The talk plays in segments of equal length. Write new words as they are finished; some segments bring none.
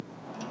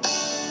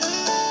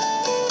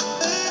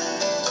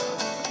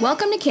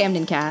Welcome to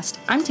Camden Cast.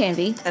 I'm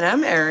Tanvi. And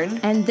I'm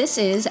Erin. And this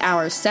is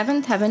our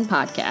Seventh Heaven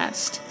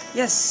podcast.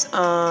 Yes,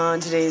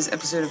 on today's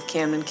episode of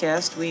Camden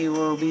Cast, we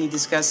will be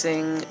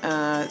discussing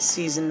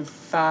Season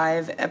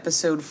 5,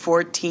 Episode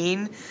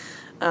 14.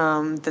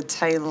 The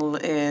title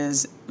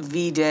is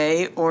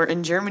V-Day, or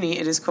in Germany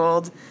it is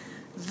called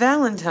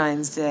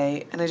Valentine's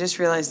Day. And I just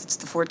realized it's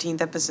the 14th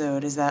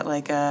episode. Is that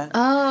like a...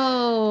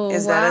 Oh,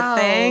 Is that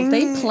a thing?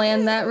 They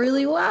planned that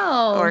really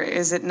well. Or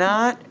is it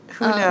not?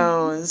 Who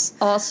knows?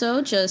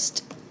 Also,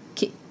 just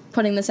keep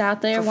putting this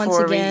out there Before once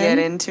again. we get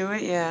into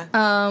it,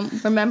 yeah.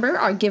 Remember,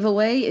 our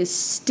giveaway is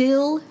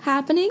still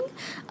happening.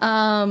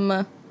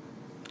 You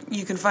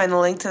can find the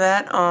link to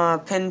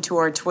that pinned to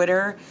our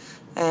Twitter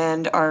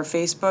and our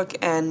Facebook,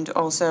 and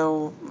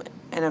also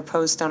in a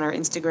post on our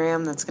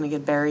Instagram that's going to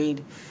get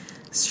buried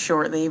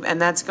shortly.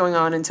 And that's going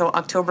on until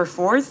October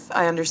 4th.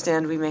 I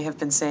understand we may have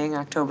been saying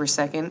October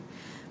 2nd,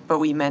 but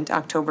we meant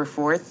October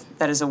 4th.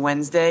 That is a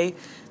Wednesday.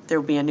 There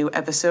will be a new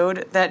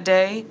episode that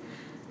day.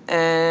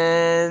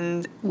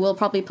 And we'll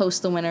probably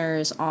post the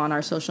winners on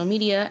our social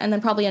media and then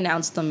probably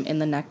announce them in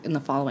the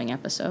following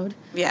episode.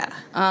 Yeah.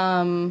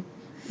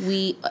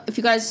 If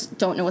you guys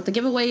don't know what the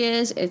giveaway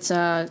is, it's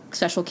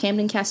special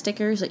Camden Cast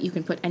stickers that you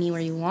can put anywhere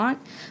you want.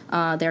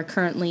 They're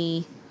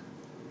currently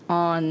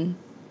on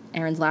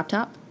Erin's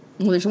laptop.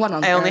 Well, there's one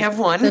on. I only have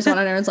one. There's one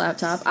on Erin's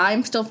laptop.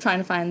 I'm still trying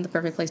to find the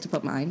perfect place to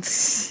put mine.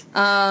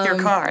 Your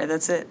car.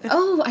 That's it.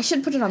 Oh, I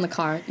should put it on the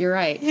car. You're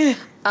right. Yeah.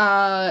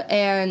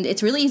 And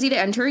it's really easy to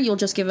enter. You'll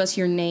just give us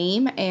your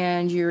name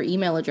and your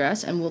email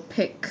address, and we'll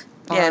pick.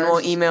 Yeah, and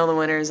we'll email the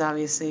winners,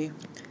 obviously.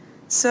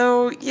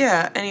 So,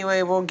 yeah,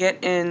 anyway, we'll not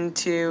get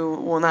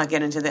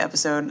into the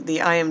episode. The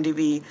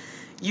IMDb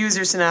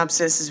user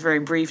synopsis is very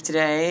brief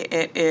today.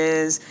 It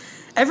is,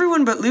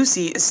 everyone but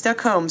Lucy is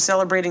stuck home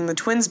celebrating the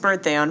twins'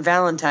 birthday on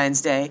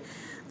Valentine's Day.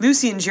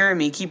 Lucy and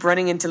Jeremy keep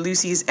running into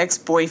Lucy's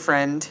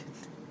ex-boyfriend.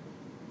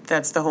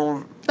 That's the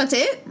whole... That's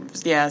it?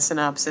 Yeah,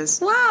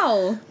 synopsis.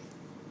 Wow.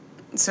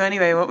 So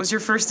anyway, what was your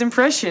first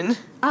impression?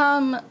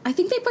 I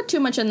think they put too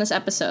much in this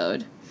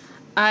episode.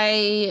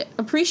 I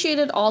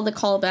appreciated all the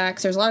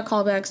callbacks. There's a lot of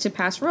callbacks to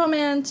past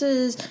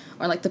romances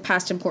or like the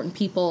past important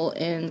people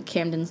in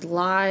Camden's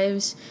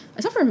lives.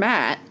 Except for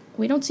Matt.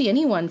 We don't see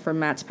anyone from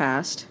Matt's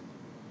past.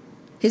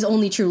 His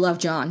only true love,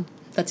 John.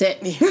 That's it.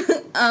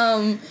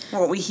 Yeah.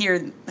 Well, we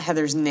hear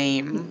Heather's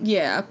name.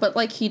 Yeah, but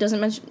like he doesn't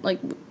mention, like,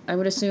 I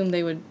would assume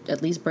they would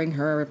at least bring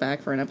her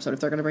back for an episode if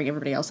they're going to bring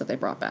everybody else that they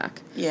brought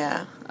back.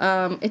 Yeah.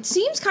 It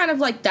seems kind of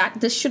like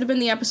this should have been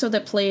the episode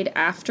that played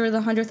after the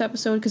 100th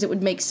episode because it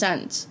would make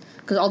sense.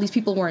 Because all these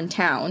people were in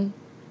town.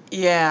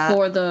 Yeah.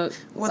 For the...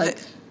 Well,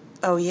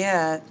 oh,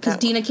 yeah. Because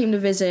Dina came to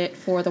visit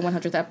for the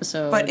 100th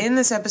episode. But in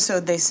this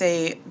episode, they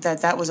say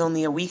that was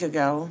only a week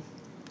ago.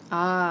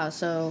 Ah,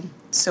 so...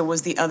 So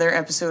was the other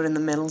episode in the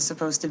middle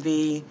supposed to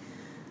be,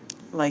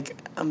 like,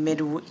 a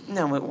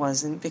No, it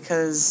wasn't,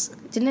 because...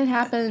 Didn't it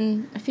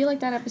happen... I feel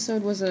like that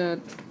episode was a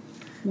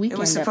weekend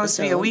It was supposed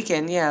to be a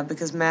weekend, yeah,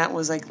 because Matt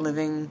was, like,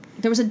 living...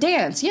 There was a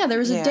dance. Yeah, there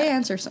was a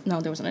dance or something. No,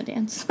 there wasn't a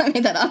dance. I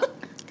made that up.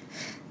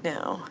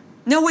 No.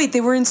 No, wait, they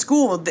were in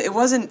school. It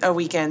wasn't a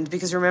weekend,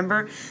 because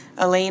remember,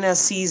 Elena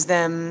sees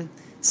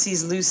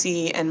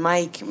Lucy and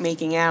Mike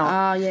making out.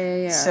 Ah,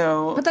 yeah.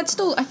 So, but that's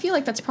still, I feel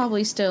like that's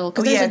probably still,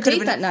 because there's a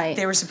date that night.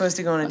 They were supposed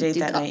to go on a date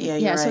that night, yeah,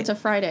 you're right. Yeah, so it's a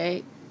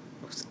Friday.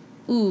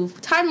 Ooh,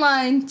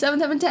 timeline,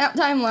 7/7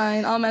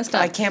 timeline, all messed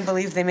up. I can't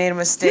believe they made a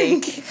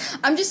mistake.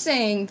 I'm just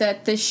saying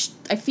that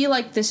I feel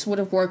like this would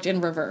have worked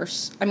in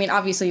reverse. I mean,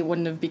 obviously it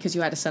wouldn't have because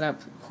you had to set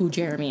up who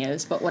Jeremy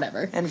is, but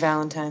whatever. And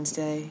Valentine's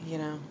Day,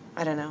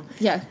 I don't know.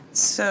 Yeah.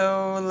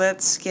 So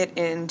let's get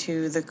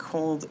into the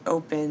cold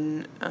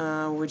open,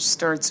 which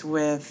starts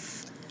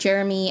with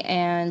Jeremy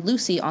and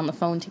Lucy on the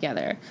phone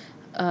together.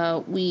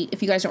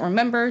 If you guys don't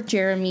remember,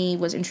 Jeremy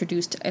was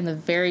introduced in the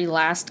very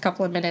last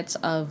couple of minutes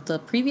of the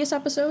previous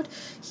episode.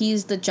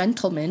 He's the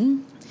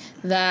gentleman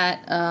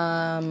that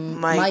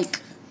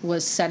Mike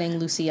was setting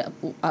Lucy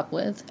up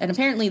with. And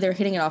apparently they're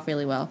hitting it off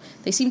really well.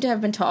 They seem to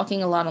have been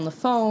talking a lot on the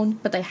phone,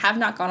 but they have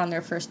not gone on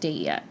their first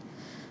date yet.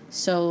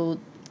 So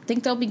I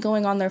think they'll be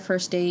going on their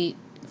first date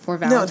for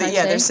Valentine's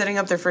Day. They're setting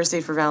up their first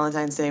date for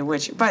Valentine's Day,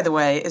 which, by the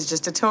way, is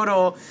just a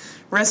total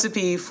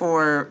recipe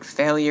for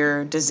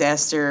failure,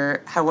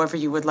 disaster, however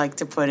you would like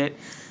to put it.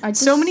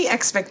 So many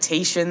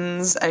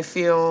expectations, I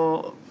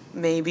feel,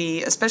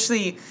 maybe,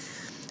 especially,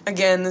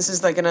 again, this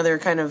is like another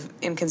kind of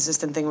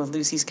inconsistent thing with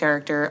Lucy's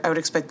character. I would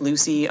expect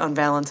Lucy on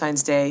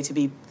Valentine's Day to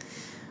be,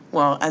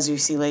 well, as you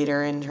see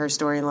later in her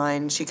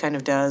storyline, she kind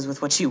of does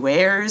with what she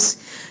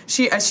wears.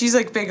 She's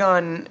like big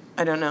on,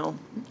 I don't know,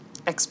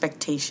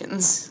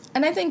 expectations.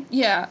 And I think,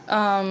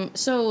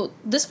 so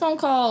this phone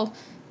call,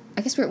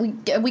 I guess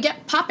we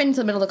pop into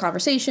the middle of the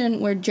conversation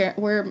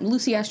where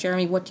Lucy asks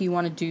Jeremy, what do you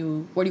want to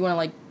do? What do you want to,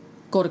 like,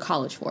 go to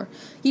college for?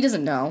 He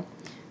doesn't know.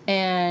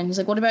 And he's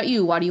like, what about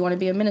you? Why do you want to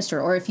be a minister?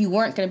 Or if you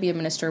weren't going to be a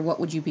minister, what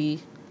would you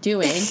be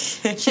doing?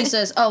 She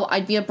says,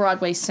 I'd be a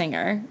Broadway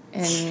singer.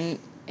 And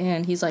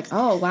And he's like,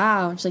 oh,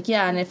 wow. She's like,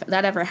 yeah, and if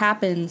that ever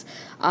happens,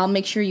 I'll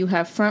make sure you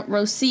have front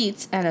row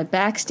seats and a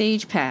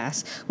backstage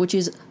pass, which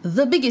is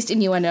the biggest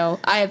innuendo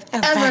I have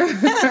ever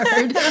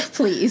heard.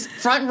 Please,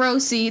 front row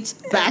seats,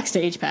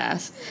 backstage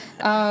pass.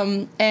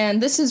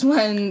 And this is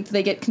when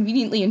they get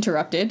conveniently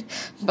interrupted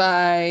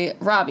by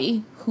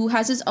Robbie, who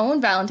has his own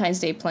Valentine's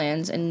Day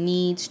plans and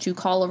needs to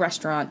call a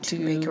restaurant to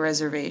make a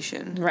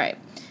reservation. Right.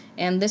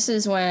 And this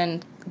is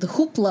when the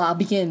hoopla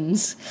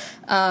begins.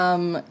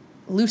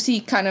 Lucy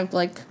kind of,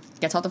 like,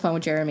 gets off the phone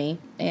with Jeremy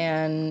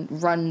and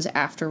runs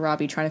after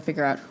Robbie, trying to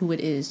figure out who it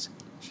is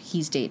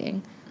he's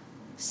dating.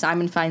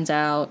 Simon finds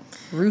out.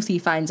 Ruthie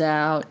finds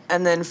out.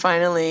 And then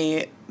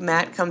finally,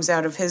 Matt comes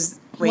out of his...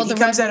 Wait, he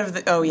comes out of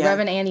the... Oh, yeah. Rev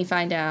and Annie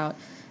find out.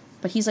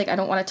 But he's like, I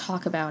don't want to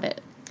talk about it.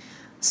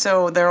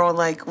 So they're all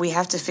like, we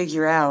have to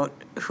figure out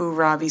who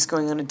Robbie's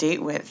going on a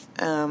date with.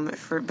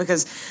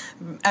 Because,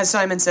 as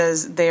Simon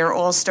says, they are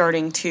all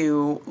starting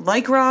to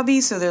like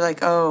Robbie, so they're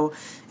like, oh,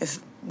 if...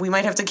 we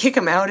might have to kick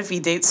him out if he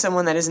dates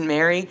someone that isn't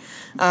Mary.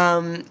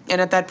 And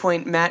at that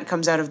point, Matt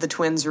comes out of the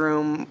twins'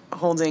 room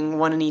holding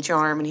one in each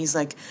arm, and he's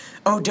like,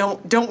 oh,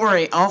 don't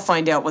worry, I'll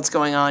find out what's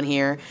going on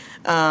here.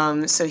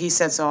 So he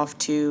sets off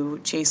to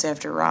chase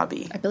after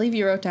Robbie. I believe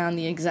you wrote down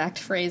the exact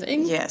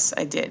phrasing. Yes,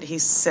 I did. He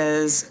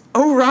says,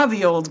 oh,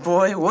 Robbie, old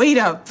boy, wait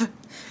up.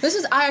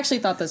 I actually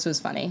thought this was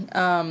funny.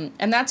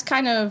 And that's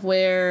kind of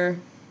where...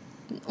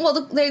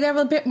 Well, they have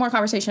a bit more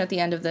conversation at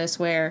the end of this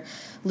where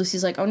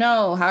Lucy's like, oh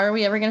no, how are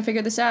we ever going to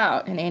figure this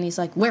out? And Annie's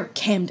like, we're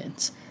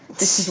Camdens.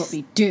 This is what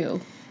we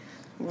do.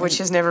 Which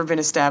has never been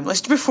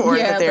established before,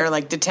 that they're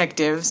like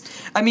detectives.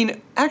 I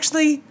mean,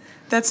 actually,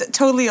 that's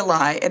totally a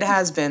lie. It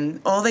has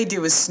been. All they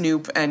do is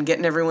snoop and get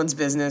in everyone's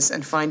business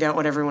and find out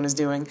what everyone is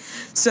doing.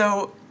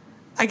 So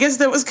I guess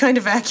that was kind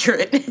of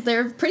accurate.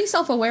 They're pretty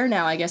self-aware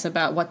now, I guess,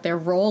 about what their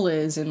role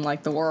is in,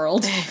 like, the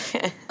world.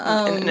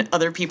 In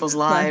other people's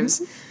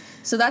lives.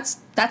 So that's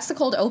the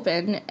cold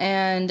open,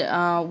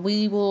 and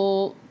we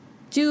will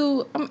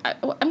do... I'm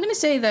going to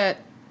say that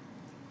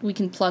we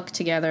can pluck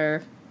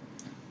together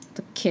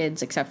the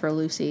kids, except for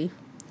Lucy.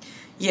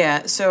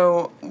 Yeah,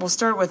 so we'll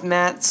start with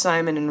Matt,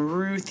 Simon, and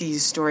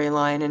Ruthie's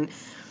storyline, and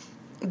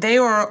they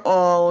are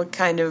all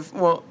kind of...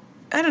 Well,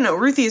 I don't know,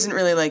 Ruthie isn't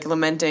really, like,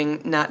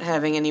 lamenting not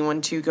having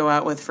anyone to go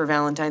out with for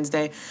Valentine's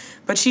Day,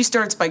 but she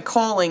starts by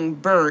calling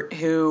Bert,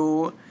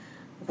 who...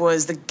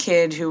 was the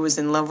kid who was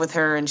in love with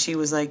her, and she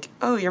was like,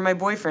 oh, you're my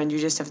boyfriend, you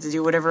just have to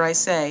do whatever I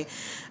say,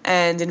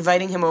 and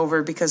inviting him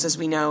over because, as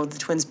we know, the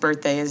twins'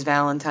 birthday is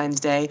Valentine's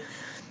Day.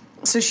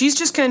 So she's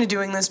just kind of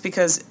doing this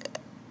because,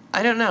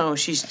 I don't know,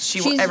 she's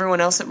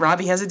everyone else,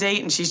 Robbie has a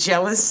date, and she's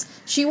jealous.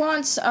 She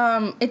wants,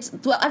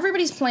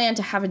 everybody's plan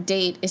to have a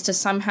date is to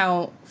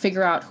somehow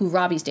figure out who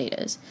Robbie's date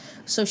is.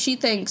 So she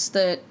thinks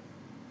that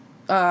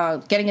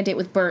getting a date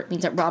with Bert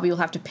means that Robbie will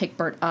have to pick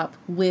Bert up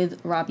with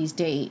Robbie's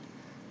date,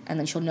 and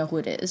then she'll know who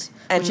it is,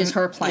 which is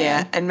her plan.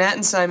 Yeah, and Matt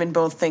and Simon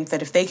both think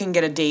that if they can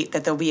get a date,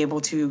 that they'll be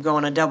able to go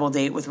on a double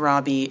date with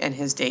Robbie and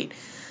his date.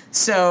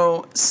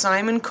 So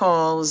Simon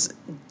calls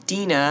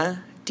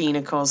Dina.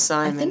 Dina calls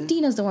Simon. I think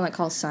Dina's the one that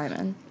calls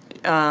Simon.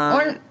 They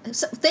are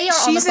she's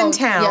on the phone. In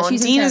town. Yeah,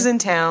 Dina's in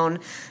town.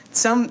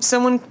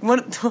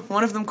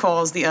 One of them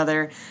calls the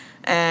other,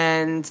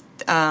 and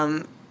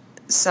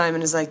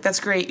Simon is like, that's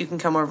great, you can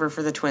come over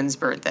for the twins'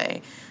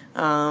 birthday.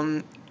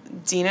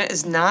 Dina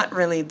is not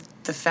really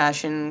the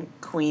fashion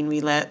queen we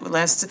in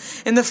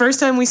the first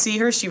time we see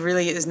her, she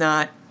really is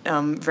not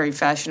very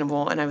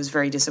fashionable, and I was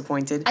very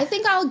disappointed. I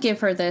think I'll give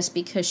her this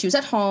because she was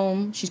at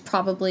home. She's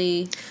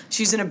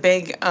in a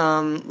big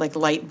like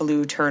light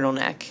blue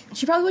turtleneck.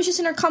 She probably was just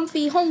in her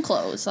comfy home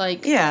clothes,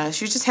 like, yeah,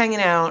 she was just hanging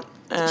out.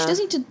 She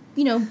doesn't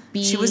need to,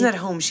 be... She wasn't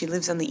at home. She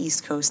lives on the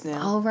East Coast now.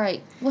 Oh,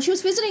 right. Well, she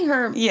was visiting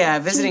her... Yeah,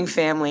 visiting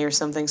family or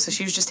something, so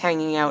she was just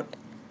hanging out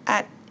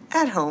at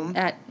home.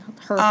 At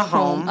her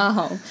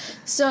home.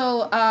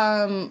 So,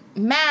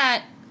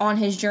 Matt, on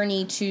his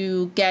journey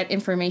to get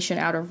information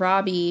out of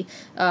Robbie,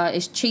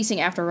 is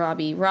chasing after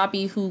Robbie.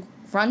 Robbie, who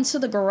runs to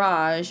the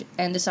garage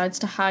and decides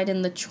to hide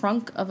in the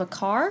trunk of a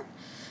car.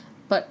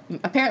 But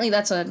apparently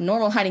that's a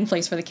normal hiding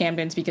place for the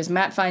Camdens because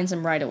Matt finds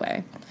him right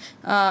away.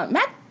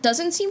 Matt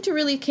doesn't seem to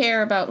really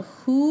care about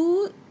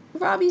who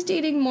Robbie's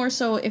dating, more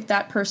so if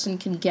that person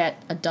can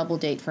get a double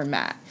date for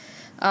Matt.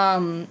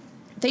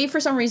 They, for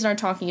some reason, are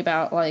talking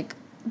about, like,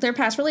 their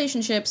past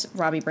relationships.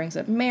 Robbie brings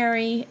up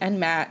Mary, and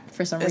Matt,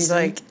 for some reason...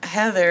 It's like,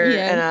 Heather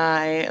and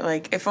I,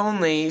 like, if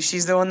only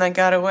she's the one that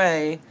got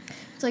away.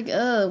 It's like,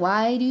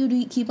 why do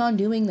you keep on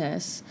doing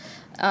this?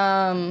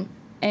 And...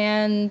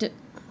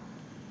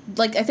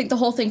 like, I think the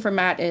whole thing for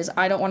Matt is,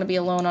 I don't want to be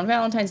alone on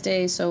Valentine's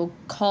Day, so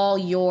call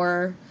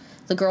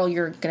the girl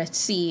you're going to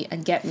see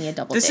and get me a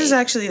double date. This is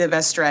actually the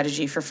best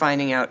strategy for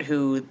finding out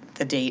who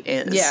the date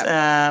is.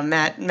 Yeah.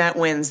 Matt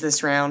wins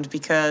this round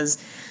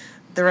because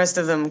the rest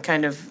of them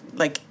kind of,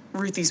 like,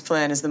 Ruthie's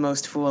plan is the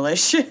most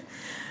foolish.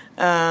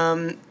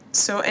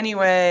 So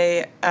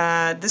anyway,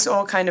 this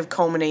all kind of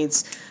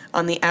culminates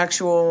on the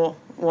actual...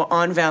 well,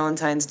 on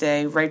Valentine's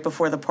Day, right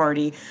before the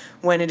party,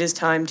 when it is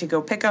time to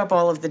go pick up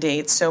all of the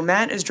dates. So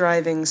Matt is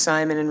driving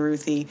Simon and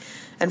Ruthie,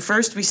 And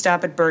first we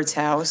stop at Bert's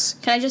house.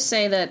 Can I just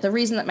say that the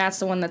reason that Matt's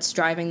the one that's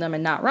driving them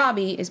and not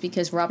Robbie is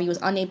because Robbie was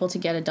unable to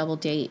get a double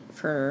date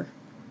for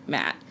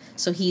Matt.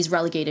 So he's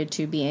relegated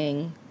to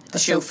being the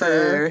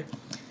chauffeur.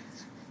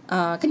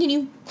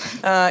 Continue.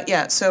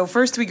 So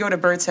first we go to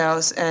Bert's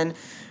house, and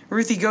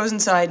Ruthie goes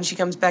inside, and she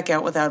comes back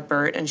out without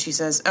Bert, and she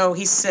says, "Oh,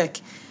 he's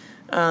sick."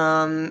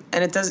 But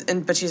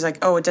she's like,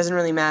 "Oh, it doesn't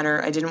really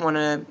matter. I didn't want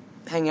to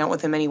hang out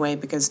with him anyway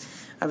because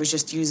I was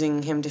just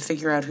using him to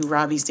figure out who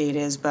Robbie's date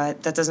is,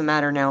 but that doesn't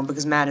matter now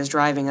because Matt is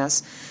driving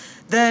us."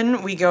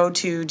 Then we go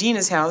to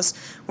Dina's house,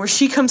 where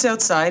she comes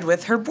outside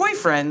with her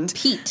boyfriend.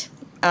 Pete.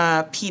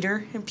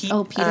 Peter.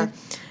 Oh, Peter.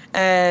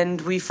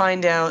 And we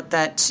find out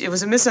that it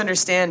was a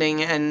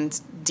misunderstanding, and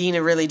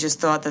Dina really just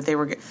thought that they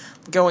were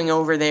going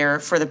over there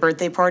for the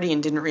birthday party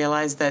and didn't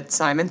realize that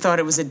Simon thought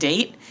it was a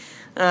date.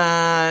 So,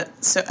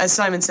 as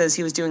Simon says,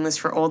 he was doing this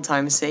for old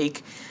time's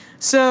sake.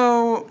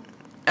 So,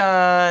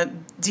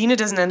 Dina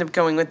doesn't end up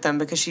going with them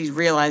because she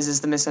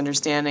realizes the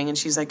misunderstanding, and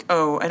she's like,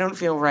 "Oh, I don't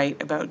feel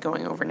right about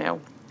going over now."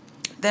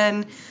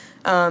 Then,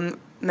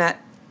 Matt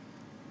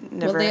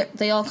never... Well,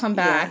 they all come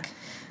back. Yeah.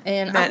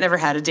 And Matt never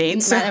had a date.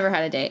 Matt never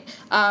had a date.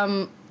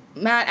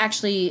 Matt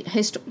actually,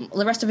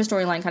 the rest of his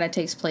storyline kind of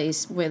takes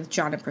place with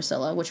John and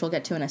Priscilla, which we'll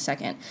get to in a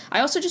second.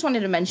 I also just wanted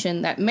to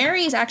mention that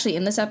Mary is actually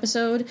in this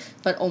episode,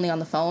 but only on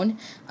the phone.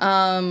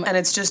 And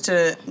it's just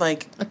a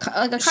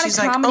kind she's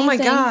of like, "Oh my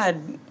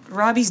God,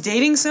 Robbie's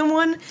dating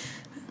someone?"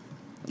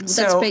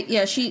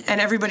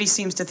 And everybody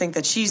seems to think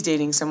that she's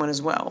dating someone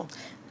as well.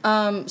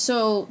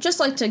 So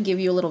just like to give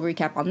you a little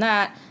recap on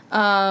that,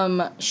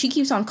 she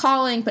keeps on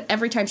calling, but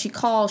every time she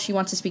calls, she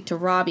wants to speak to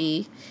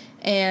Robbie,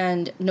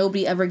 and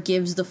nobody ever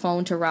gives the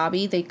phone to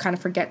Robbie. They kind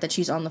of forget that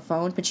she's on the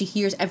phone, but she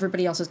hears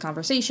everybody else's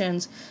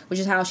conversations, which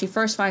is how she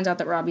first finds out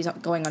that Robbie's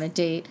going on a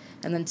date,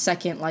 and then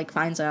second,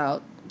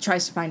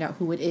 tries to find out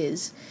who it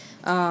is.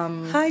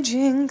 Hi,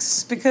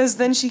 Jinx, because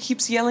then she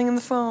keeps yelling in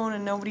the phone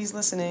and nobody's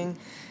listening.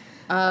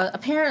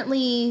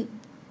 Apparently,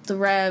 the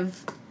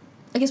Rev...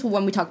 I guess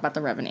when we talk about the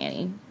Rev and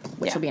Annie,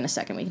 which will be in a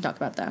second, we can talk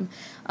about them.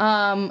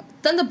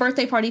 Then the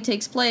birthday party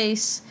takes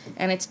place,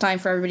 and it's time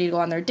for everybody to go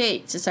on their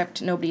dates,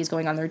 except nobody is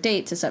going on their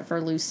dates except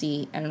for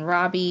Lucy and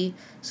Robbie.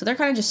 So they're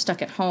kind of just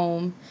stuck at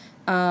home,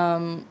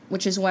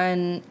 which is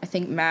when I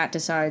think Matt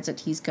decides that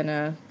he's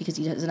gonna, because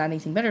he doesn't have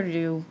anything better to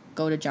do,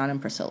 go to John and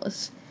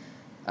Priscilla's.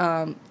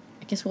 I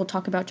guess we'll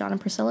talk about John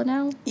and Priscilla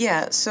now?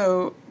 Yeah,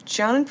 so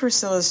John and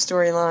Priscilla's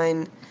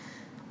storyline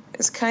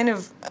is kind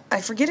of,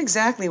 I forget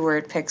exactly where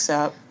it picks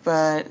up,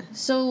 but...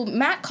 So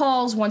Matt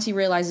calls once he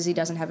realizes he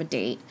doesn't have a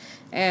date,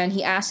 and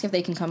he asks if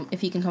he can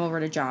come over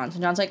to John's.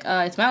 And John's like,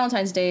 it's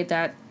Valentine's Day,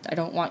 that I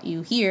don't want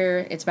you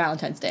here, it's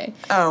Valentine's Day.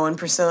 Oh, and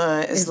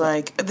Priscilla is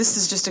like, "This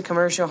is just a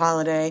commercial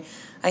holiday,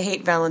 I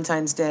hate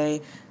Valentine's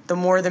Day, the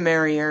more the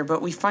merrier,"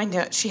 but we find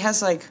out she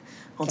has,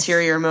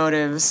 ulterior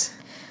motives.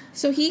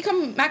 So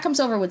Matt comes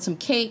over with some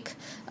cake,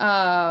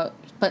 but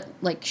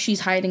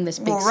she's hiding this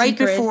big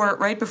secret.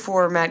 Right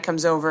before Matt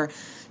comes over,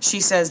 she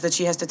says that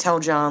she has to tell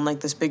John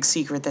this big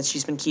secret that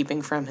she's been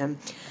keeping from him,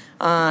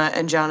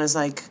 and John is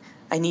like,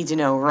 "I need to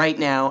know right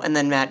now." And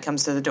then Matt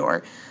comes to the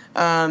door,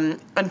 and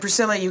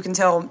Priscilla, you can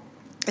tell,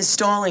 is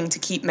stalling to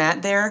keep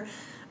Matt there,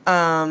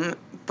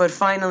 but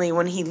finally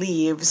when he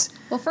leaves,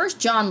 well, first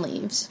John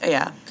leaves,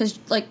 because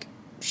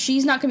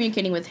she's not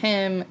communicating with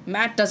him.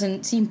 Matt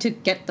doesn't seem to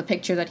get the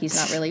picture that he's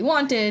not really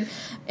wanted.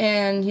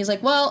 And he's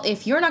like, "Well,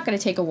 if you're not going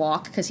to take a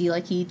walk," because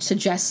he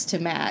suggests to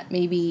Matt,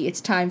 "maybe it's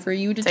time for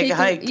you to take a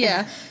hike."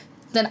 Yeah,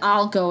 then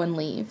I'll go and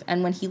leave.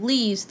 And when he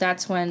leaves,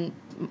 that's when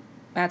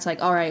Matt's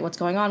like, "All right, what's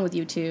going on with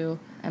you two?"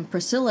 And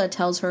Priscilla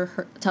tells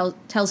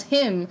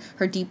him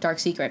her deep, dark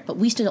secret. But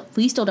we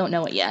still don't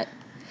know it yet.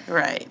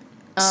 Right.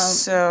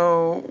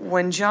 So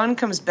when John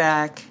comes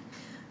back,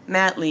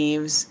 Matt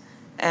leaves,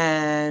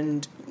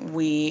 and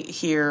we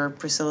hear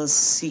Priscilla's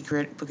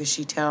secret because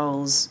she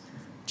tells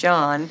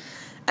John,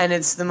 and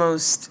it's the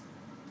most...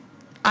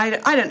 I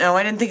don't know.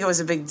 I didn't think it was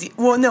a big deal.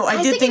 Well, no,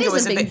 I did think it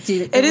was a big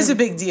deal. It is a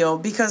big deal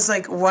because,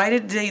 why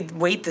did they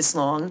wait this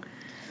long?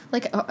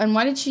 And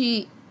why did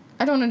she...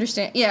 I don't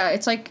understand. Yeah,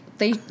 it's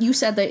you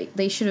said that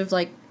they should have,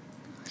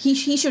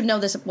 he should know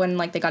this when,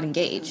 they got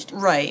engaged.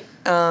 Right.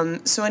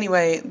 So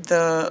anyway,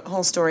 the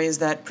whole story is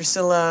that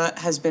Priscilla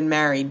has been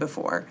married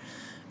before.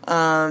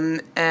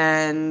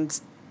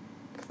 And...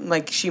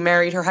 she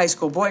married her high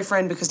school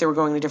boyfriend because they were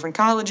going to different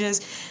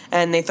colleges,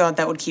 and they thought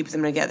that would keep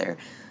them together.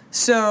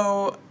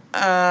 So,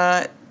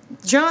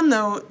 John,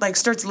 though,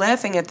 starts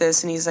laughing at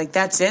this, and he's like,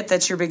 "That's it?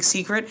 That's your big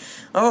secret?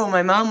 Oh,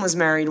 my mom was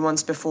married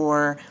once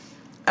before."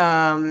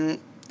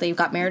 They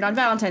got married on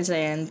Valentine's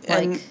Day,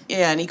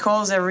 and he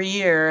calls every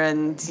year,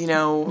 and,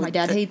 my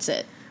dad hates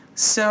it.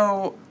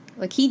 So...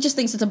 he just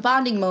thinks it's a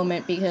bonding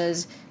moment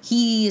because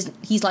he's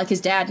like his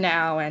dad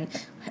now, and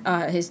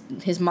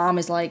his mom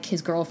is like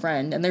his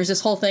girlfriend, and there's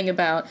this whole thing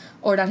about,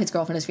 or not his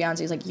girlfriend, his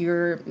fiance. He's like,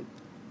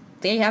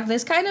 they have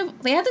this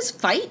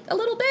fight a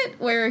little bit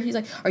where he's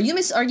like, are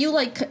you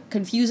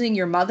confusing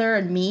your mother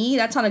and me?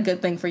 That's not a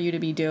good thing for you to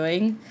be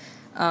doing.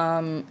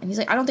 And he's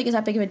like, I don't think it's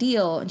that big of a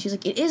deal. And she's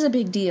like, it is a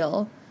big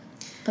deal.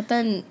 But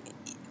then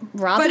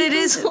Robbie. But it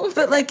is,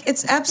 but like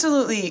it's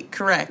absolutely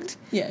correct.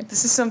 Yeah.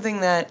 This is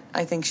something that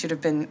I think should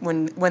have been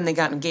when they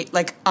got engaged,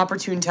 like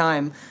opportune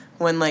time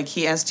when like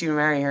he asked you to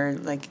marry her,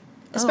 like.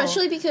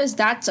 Especially because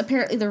that's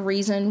apparently the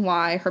reason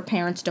why her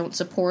parents don't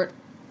support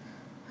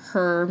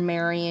her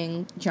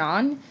marrying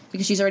John,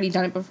 because she's already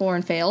done it before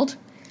and failed.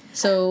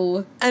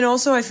 So, and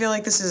also I feel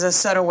like this is a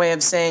subtle way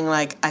of saying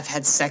like I've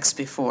had sex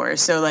before.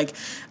 So like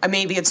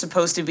maybe it's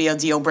supposed to be a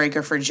deal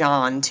breaker for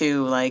John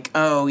too. Like,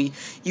 oh,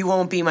 you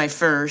won't be my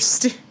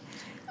first.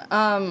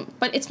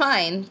 But it's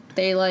fine.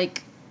 They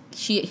like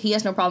he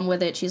has no problem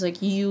with it. She's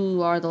like,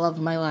 you are the love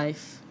of my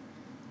life.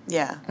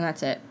 Yeah, and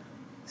that's it.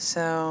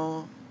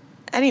 So,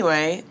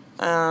 anyway,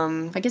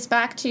 I guess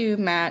back to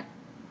Matt,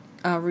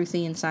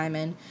 Ruthie, and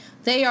Simon.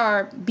 They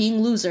are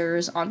being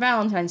losers on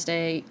Valentine's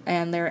Day,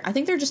 and I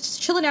think they're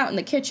just chilling out in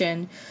the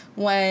kitchen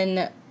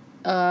when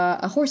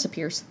a horse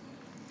appears.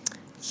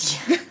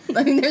 Yeah.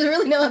 I mean, there's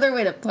really no other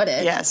way to put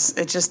it. Yes,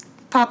 it just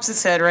pops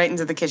its head right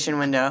into the kitchen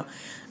window.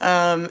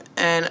 And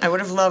I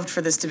would have loved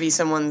for this to be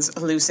someone's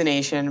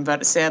hallucination,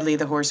 but sadly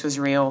the horse was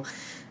real.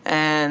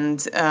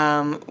 And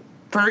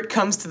Bert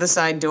comes to the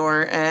side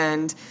door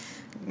and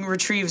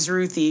retrieves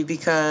Ruthie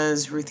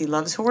because Ruthie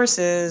loves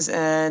horses,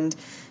 and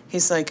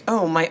he's like,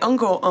 oh, my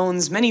uncle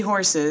owns many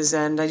horses,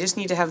 and I just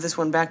need to have this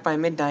one back by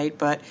midnight,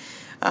 but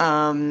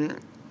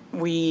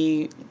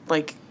we,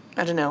 like,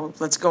 I don't know,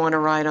 let's go on a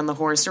ride on the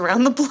horse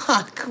around the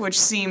block, which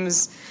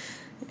seems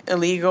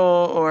illegal,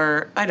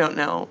 or I don't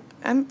know.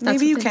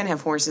 Maybe you can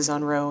have horses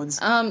on roads.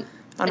 On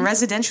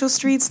residential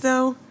streets,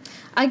 though?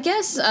 I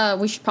guess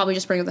we should probably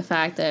just bring up the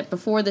fact that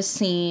before this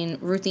scene,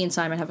 Ruthie and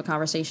Simon have a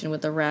conversation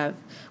with the Rev,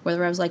 where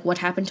the Rev's like, what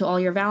happened to all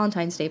your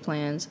Valentine's Day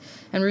plans?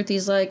 And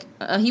Ruthie's like,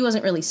 he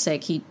wasn't really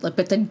sick,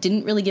 but then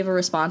didn't really give a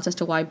response as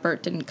to why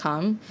Bert didn't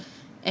come.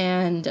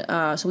 And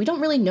so we don't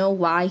really know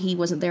why he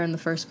wasn't there in the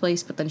first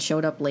place, but then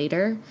showed up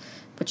later.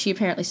 But she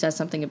apparently says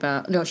something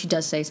about, no, she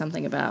does say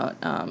something about,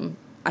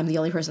 I'm the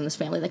only person in this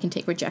family that can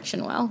take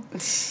rejection well.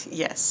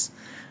 Yes.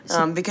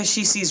 Because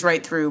she sees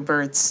right through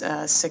Bert's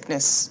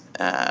sickness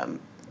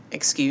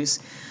excuse.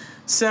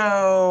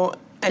 So,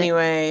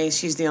 anyway,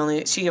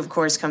 she of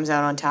course comes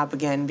out on top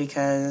again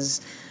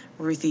because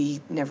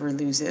Ruthie never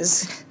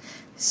loses.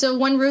 So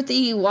when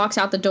Ruthie walks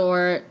out the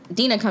door,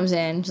 Dina comes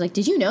in. She's like,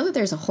 did you know that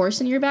there's a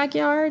horse in your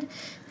backyard?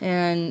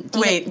 And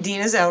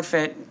Dina's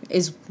outfit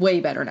is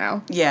way better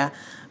now. Yeah.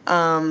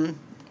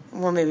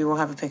 Well, maybe we'll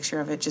have a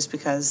picture of it just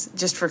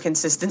for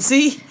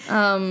consistency.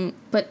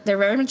 But they're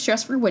very much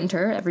dressed for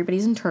winter.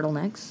 Everybody's in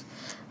turtlenecks.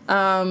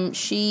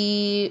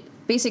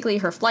 Basically,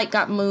 her flight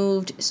got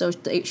moved, so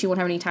she won't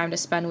have any time to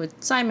spend with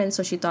Simon,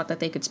 so she thought that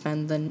they could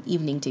spend the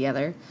evening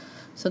together.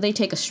 So they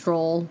take a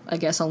stroll, I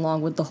guess,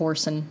 along with the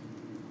horse and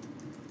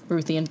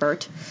Ruthie and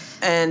Bert.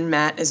 And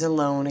Matt is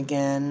alone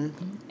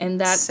again.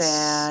 And that's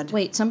sad.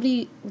 Wait,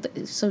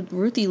 so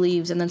Ruthie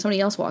leaves, and then somebody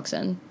else walks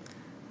in.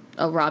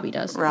 Oh, Robbie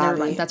does. Robbie. Never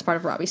mind. That's part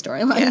of Robbie's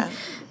storyline. Yeah.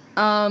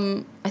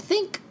 I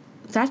think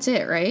that's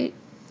it, right?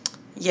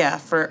 Yeah,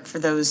 for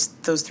those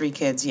three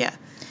kids, yeah.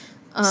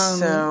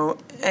 So,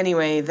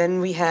 anyway,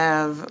 then we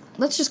have...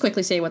 Let's just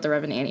quickly say what the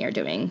Rev and Annie are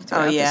doing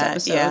throughout this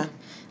episode. Yeah.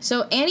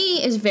 So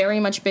Annie is very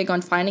much big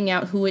on finding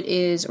out who it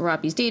is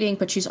Robbie's dating,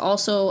 but she's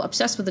also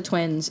obsessed with the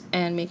twins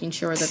and making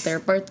sure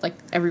that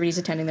everybody's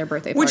attending their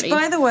birthday party. Which,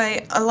 by the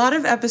way, a lot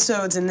of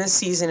episodes in this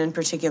season in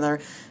particular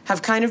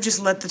have kind of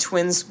just let the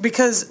twins,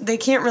 because they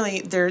can't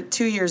really, they're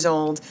 2 years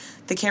old,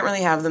 they can't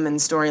really have them in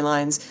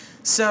storylines.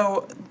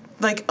 So,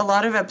 like, a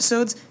lot of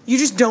episodes, you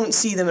just don't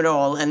see them at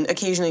all, and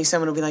occasionally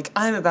someone will be like,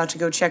 I'm about to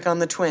go check on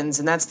the twins,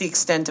 and that's the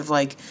extent of,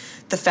 like,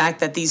 the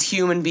fact that these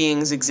human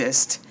beings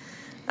exist.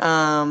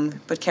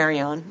 But carry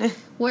on.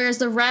 Whereas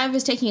the Rev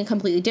is taking a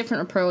completely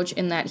different approach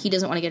in that he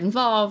doesn't want to get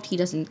involved, he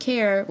doesn't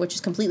care, which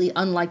is completely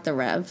unlike the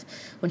Rev,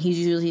 when he's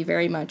usually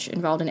very much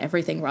involved in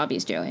everything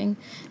Robbie's doing.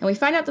 And we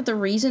find out that the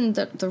reason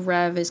that the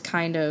Rev is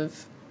kind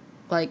of,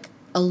 like,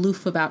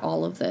 aloof about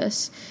all of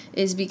this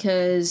is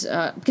because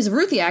of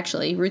Ruthie,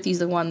 actually. Ruthie's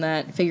the one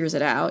that figures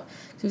it out.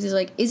 So he's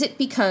like, is it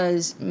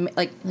because,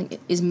 like,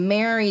 is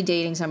Mary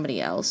dating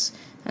somebody else?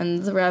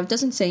 And the Rev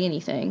doesn't say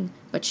anything,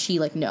 but she,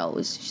 like,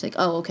 knows. She's like,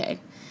 oh, okay.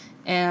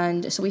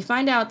 And so we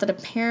find out that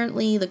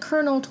apparently the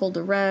Colonel told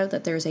the Rev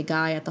that there's a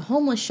guy at the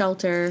homeless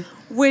shelter.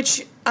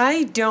 Which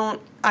I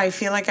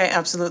feel like I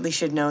absolutely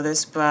should know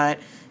this, but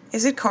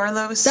is it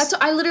Carlos? That's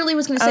what I literally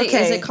was going to say.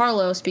 Okay. Is it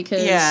Carlos?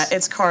 Because yeah,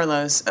 it's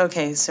Carlos.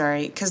 Okay,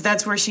 sorry. Because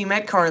that's where she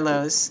met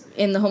Carlos.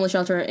 In the homeless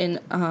shelter in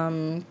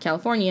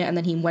California, and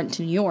then he went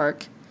to New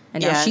York,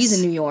 and now she's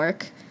in New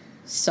York.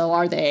 So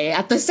are they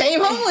at the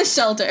same homeless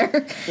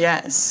shelter?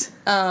 Yes.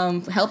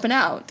 Helping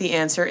out. The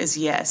answer is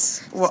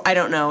yes. Well, I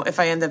don't know if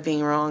I end up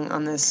being wrong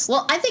on this.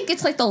 Well, I think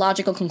it's like the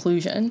logical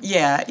conclusion.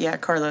 Yeah,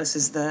 Carlos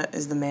is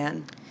the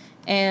man.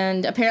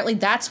 And apparently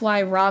that's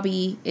why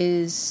Robbie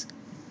is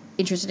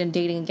interested in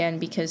dating again,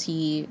 because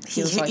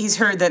he's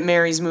heard that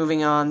Mary's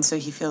moving on, so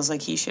he feels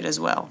like he should as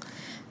well.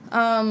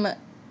 So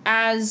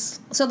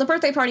the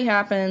birthday party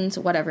happens,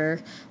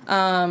 whatever.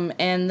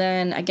 And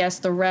then I guess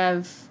the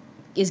Rev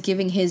is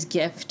giving his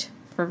gift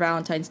for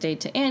Valentine's Day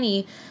to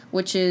Annie,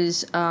 which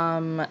is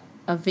a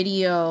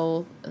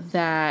video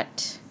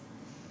that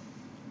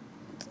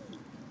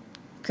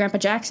Grandpa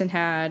Jackson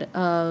had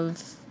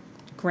of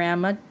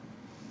Grandma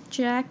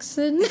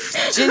Jackson.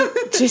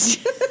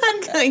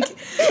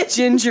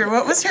 Ginger.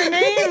 What was her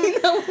name?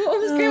 No, what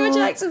was Grandma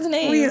Jackson's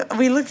name?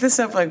 We looked this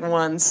up like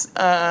once.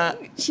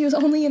 She was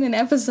only in an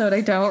episode.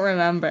 I don't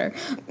remember.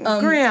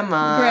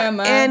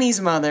 Grandma. Annie's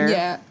mother.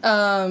 Yeah.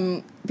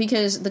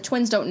 Because the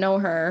twins don't know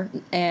her,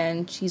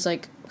 and she's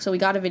like, so we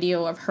got a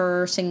video of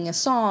her singing a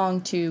song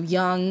to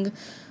young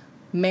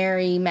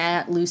Mary,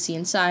 Matt, Lucy,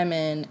 and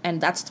Simon, and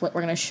that's what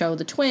we're going to show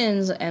the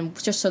twins,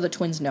 and just so the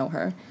twins know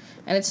her.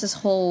 And it's this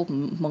whole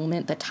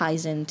moment that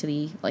ties into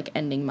the, like,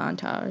 ending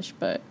montage.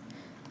 But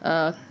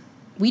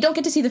we don't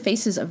get to see the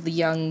faces of the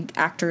young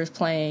actors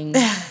playing.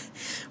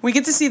 We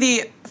get to see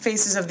the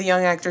faces of the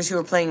young actors who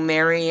are playing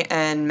Mary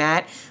and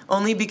Matt,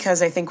 only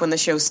because I think when the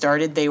show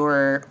started, they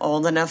were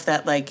old enough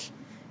that, like,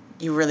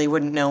 you really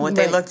wouldn't know what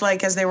they looked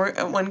like as they were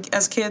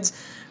as kids.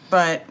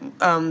 But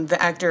the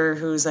actor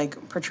who's,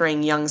 like,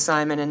 portraying young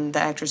Simon and the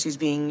actress who's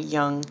being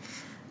young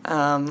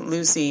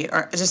Lucy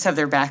just have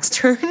their backs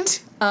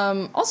turned.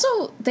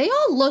 Also, they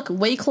all look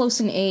way close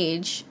in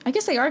age. I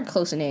guess they are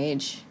close in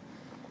age.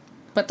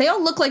 But they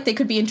all look like they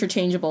could be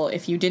interchangeable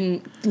if you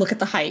didn't look at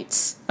the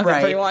heights of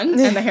everyone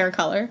and the hair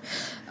color.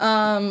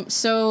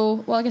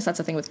 So, well, I guess that's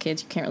the thing with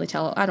kids. You can't really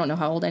tell. I don't know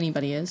how old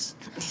anybody is.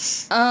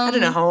 I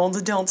don't know how old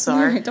adults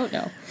are. I don't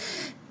know.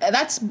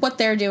 That's what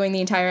they're doing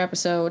the entire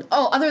episode.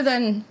 Oh, other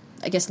than,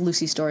 I guess,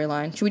 Lucy's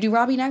storyline. Should we do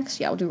Robbie next?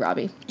 Yeah, we'll do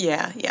Robbie.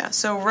 Yeah.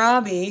 So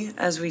Robbie,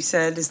 as we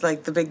said, is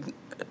like the big...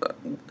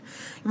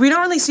 We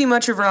don't really see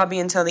much of Robbie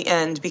until the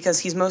end because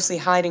he's mostly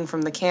hiding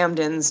from the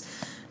Camdens,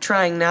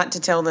 trying not to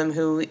tell them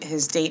who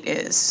his date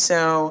is.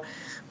 So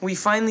we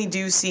finally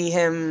do see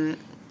him...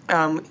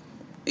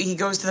 he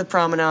goes to the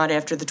promenade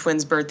after the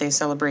twins' birthday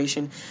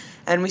celebration,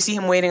 and we see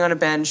him waiting on a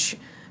bench,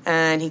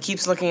 and he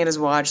keeps looking at his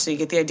watch, so you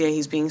get the idea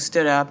he's being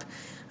stood up.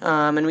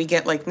 And we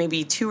get, like,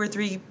 maybe 2 or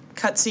 3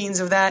 cut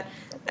scenes of that,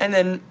 and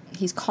then...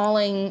 He's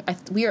calling...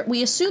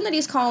 We assume that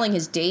he's calling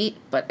his date,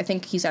 but I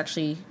think he's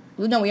actually...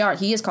 No,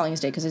 he is calling his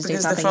date because his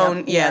date's not picking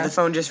up. Yeah, the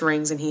phone just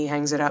rings and he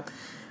hangs it up.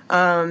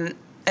 And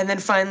then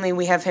finally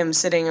we have him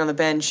sitting on the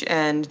bench,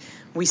 and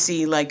we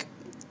see, like,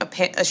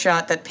 a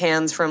shot that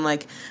pans from,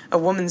 like, a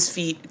woman's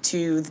feet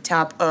to the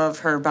top of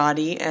her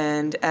body,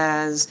 and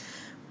as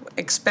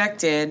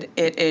expected,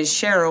 it is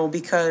Cheryl,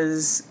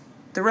 because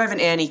the Rev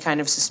and Annie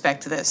kind of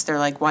suspect this. They're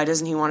like, why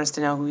doesn't he want us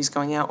to know who he's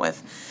going out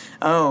with?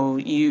 Oh,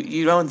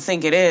 you don't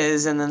think it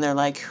is? And then they're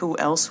like, who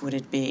else would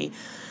it be?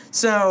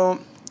 So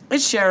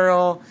it's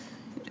Cheryl.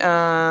 They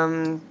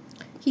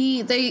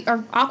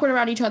are awkward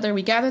around each other.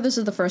 We gather this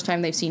is the first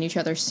time they've seen each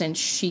other since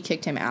she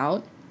kicked him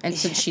out, and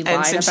since she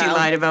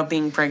lied about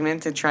being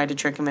pregnant to try to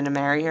trick him into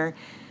marry her.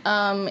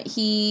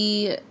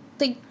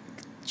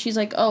 She's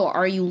like, oh,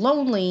 are you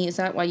lonely? Is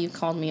that why you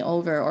called me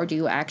over, or did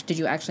you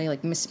actually,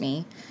 like, miss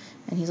me?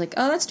 And he's like,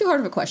 oh, that's too hard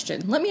of a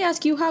question. Let me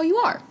ask you how you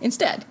are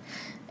instead.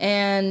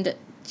 And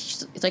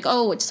it's like,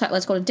 oh,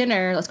 let's go to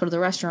dinner. Let's go to the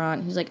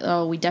restaurant. He's like,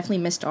 oh, we definitely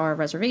missed our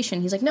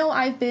reservation. He's like, no,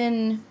 I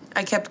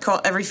kept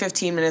every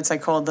 15 minutes I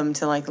called them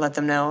to, like, let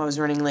them know I was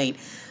running late.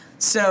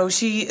 So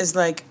she is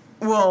like,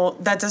 well,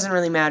 that doesn't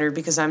really matter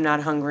because I'm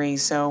not hungry,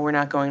 so we're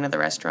not going to the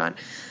restaurant.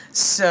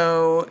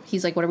 So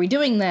he's like, what are we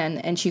doing then?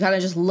 And she kind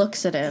of just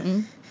looks at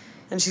him.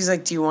 And she's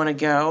like, do you want to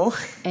go?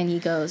 And he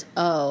goes,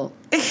 oh,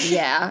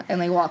 yeah.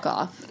 And they walk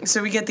off.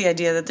 So we get the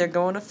idea that they're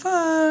going to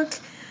fuck.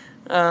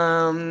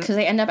 Because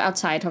they end up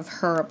outside of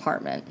her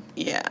apartment.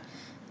 Yeah.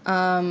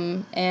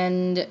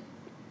 And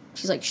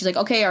she's like,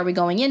 okay, are we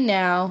going in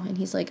now? And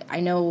he's like,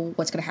 I know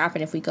what's going to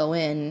happen if we go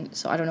in,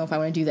 so I don't know if I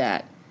want to do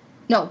that.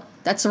 No,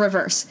 that's the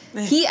reverse.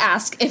 He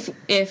asks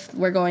if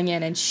we're going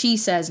in, and she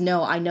says,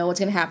 no, I know what's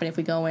going to happen if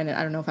we go in, and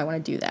I don't know if I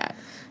want to do that.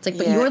 It's like,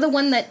 but you're the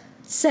one that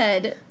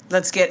said...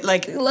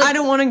 I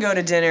don't want to go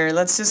to dinner.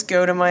 Let's just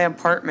go to my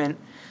apartment.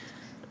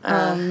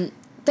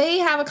 They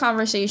have a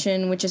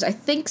conversation, which is, I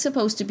think,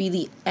 supposed to be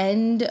the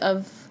end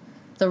of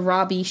the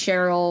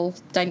Robbie-Cheryl,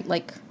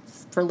 like,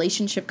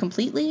 relationship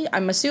completely.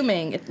 I'm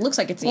assuming. It looks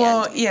like it's the end.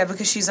 Well, yeah,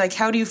 because she's like,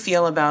 how do you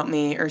feel about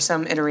me? Or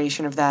some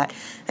iteration of that.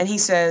 And he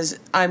says,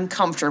 I'm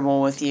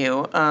comfortable with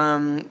you,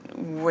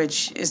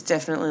 which is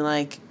definitely,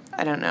 like,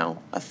 I don't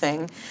know, a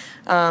thing.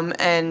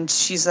 And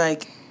she's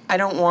like, I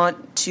don't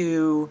want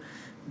to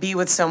be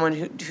with someone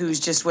who's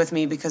just with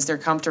me because they're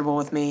comfortable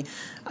with me.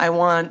 I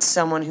want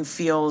someone who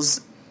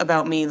feels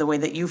about me the way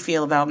that you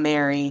feel about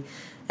Mary,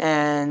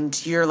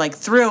 and you're, like,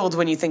 thrilled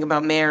when you think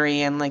about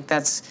Mary, and, like,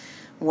 that's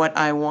what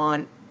I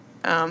want,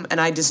 and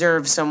I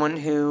deserve someone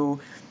who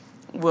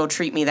will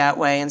treat me that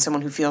way and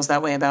someone who feels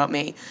that way about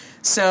me.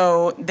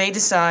 So they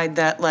decide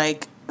that,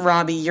 like,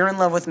 Robbie, you're in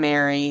love with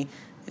Mary.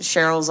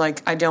 Cheryl's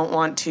like, I don't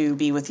want to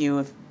be with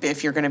you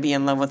if you're going to be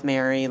in love with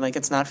Mary. Like,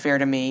 it's not fair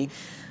to me.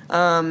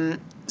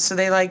 So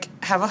they, like,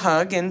 have a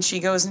hug, and she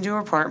goes into her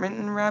apartment,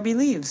 and Robbie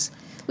leaves.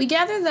 We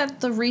gather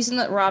that the reason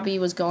that Robbie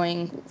was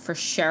going for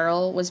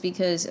Cheryl was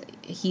because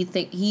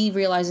he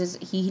realizes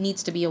he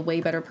needs to be a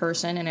way better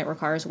person, and it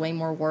requires way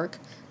more work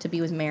to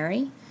be with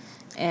Mary.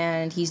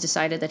 And he's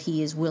decided that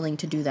he is willing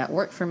to do that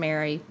work for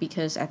Mary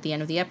because at the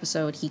end of the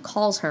episode, he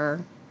calls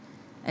her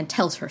and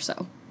tells her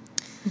so.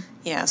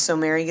 Yeah, so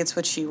Mary gets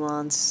what she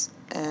wants,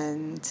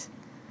 and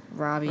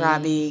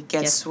Robbie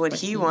gets what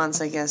he wants,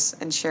 I guess,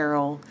 and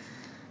Cheryl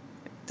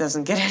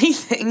doesn't get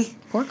anything.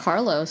 Poor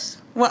Carlos.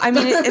 Well, I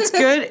mean, it's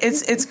good.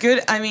 It's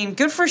good. I mean,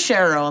 good for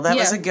Cheryl. That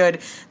was a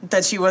good,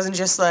 that she wasn't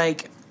just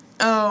like,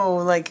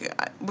 oh, like,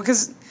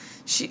 because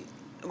she,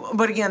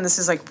 but again, this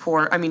is like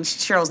poor. I mean,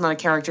 Cheryl's not a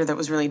character that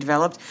was really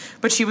developed,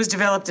 but she was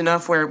developed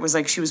enough where it was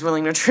like she was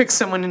willing to trick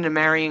someone into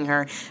marrying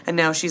her, and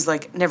now she's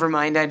like, never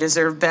mind, I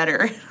deserve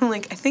better. I'm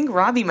like, I think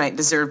Robbie might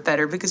deserve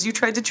better because you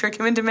tried to trick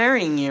him into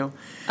marrying you.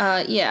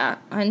 Yeah,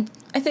 and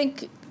I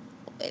think,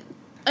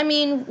 I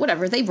mean,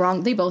 whatever, they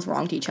both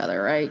wronged each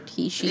other, right?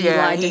 She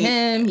lied to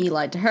him, he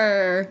lied to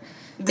her.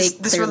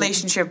 This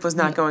relationship was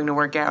not going to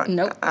work out.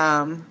 Nope.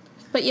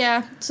 But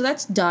yeah, so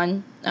that's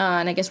done,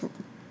 and I guess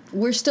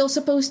we're still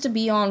supposed to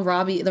be on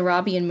the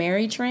Robbie and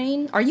Mary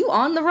train. Are you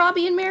on the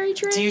Robbie and Mary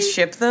train? Do you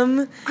ship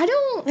them? I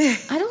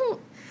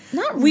don't,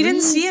 not really. We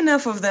didn't see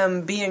enough of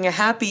them being a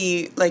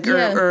happy, like,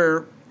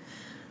 or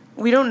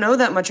we don't know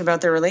that much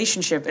about their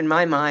relationship, in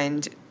my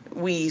mind.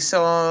 We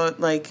saw,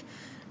 like,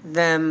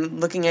 them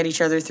looking at each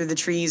other through the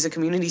trees, a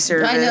community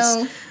service.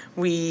 I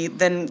know.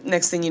 Then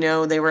next thing you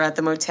know, they were at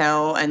the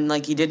motel, and,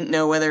 like, you didn't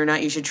know whether or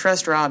not you should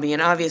trust Robbie,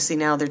 and obviously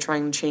now they're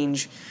trying to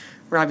change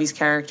Robbie's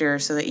character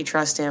so that you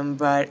trust him,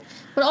 but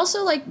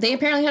also, like, they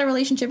apparently had a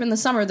relationship in the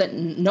summer that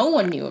no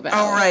one knew about.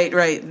 Oh, right.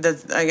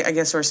 I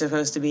guess we're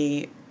supposed to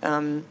be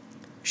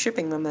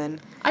shipping them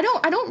then. I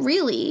don't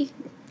really.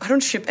 I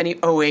don't ship any.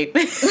 Oh, wait.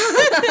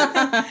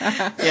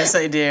 Yes,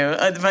 I do.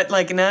 But,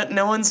 like,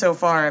 no one so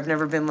far. I've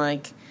never been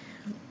like.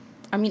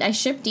 I mean, I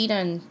ship Dina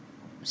and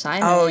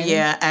Simon. Oh,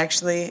 yeah.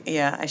 Actually,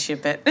 yeah, I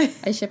ship it.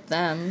 I ship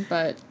them,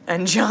 but.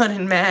 And John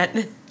and Matt.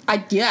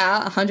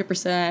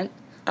 100%.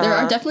 There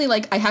are definitely,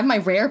 like, I have my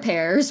rare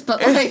pairs,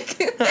 but, like,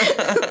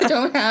 I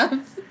don't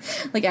have,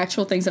 like,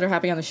 actual things that are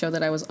happening on the show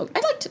that I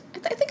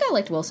think I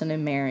liked Wilson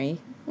and Mary.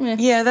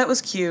 Yeah, that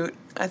was cute.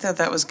 I thought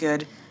that was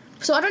good.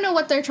 So I don't know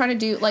what they're trying to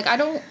do. Like, I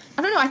don't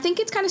know. I think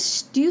it's kind of,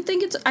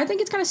 I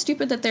think it's kind of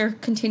stupid that they're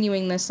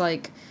continuing this,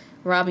 like,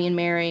 Robbie and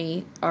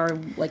Mary are,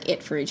 like,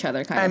 it for each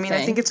other kind of thing.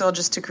 I think it's all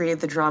just to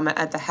create the drama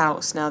at the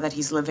house now that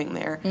he's living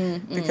there.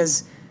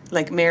 Because,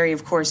 like, Mary,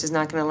 of course, is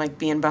not going to, like,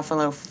 be in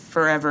Buffalo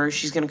forever.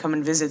 She's going to come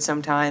and visit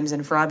sometimes.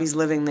 And if Robbie's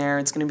living there,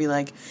 it's going to be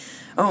like,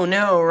 oh,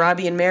 no,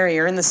 Robbie and Mary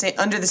are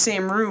under the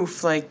same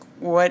roof. Like,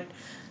 what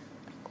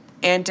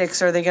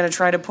antics are they going to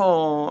try to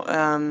pull,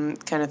 kind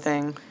of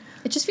thing.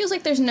 It just feels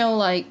like there's no,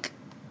 like,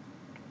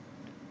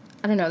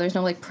 I don't know, there's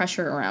no, like,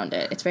 pressure around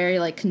it. It's very,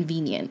 like,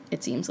 convenient,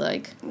 it seems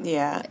like.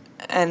 Yeah,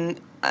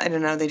 and I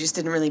don't know, they just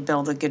didn't really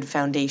build a good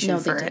foundation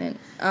for it. No,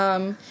 they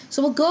didn't.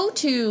 So we'll go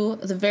to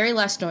the very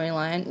last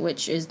storyline,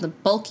 which is the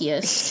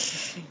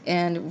bulkiest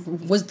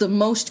and was the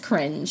most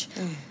cringe.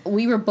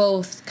 We were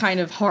both kind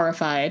of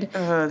horrified.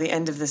 Oh, the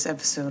end of this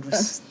episode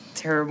was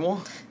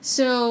terrible.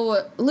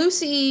 So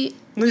Lucy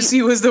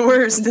was the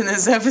worst in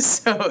this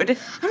episode. I don't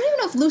even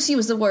know if Lucy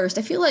was the worst.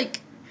 I feel like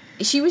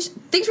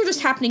things were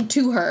just happening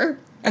to her.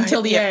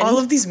 Until the end. All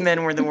of these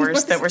men were the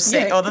worst that were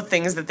saying all the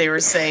things that they were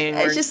saying.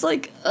 It's just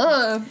like,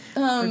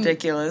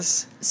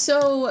 ridiculous.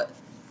 So,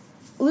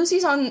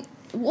 Lucy's on.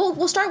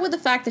 We'll start with the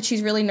fact that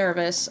she's really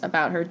nervous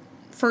about her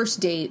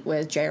first date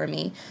with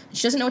Jeremy.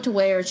 She doesn't know what to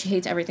wear. She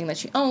hates everything that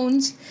she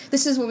owns.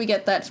 This is when we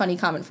get that funny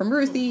comment from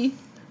Ruthie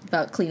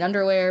about clean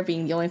underwear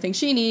being the only thing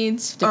she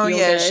needs to feel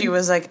good. She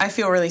was like, I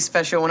feel really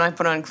special when I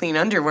put on clean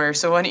underwear,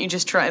 so why don't you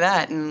just try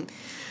that? And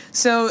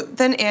so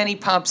then Annie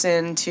pops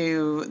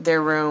into their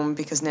room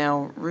because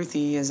now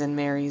Ruthie is in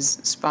Mary's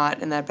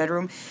spot in that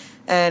bedroom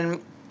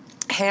and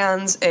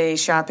hands a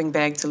shopping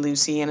bag to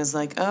Lucy and is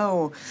like,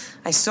 oh,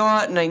 I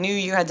saw it and I knew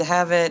you had to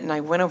have it and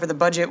I went over the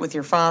budget with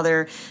your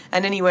father.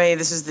 And anyway,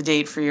 this is the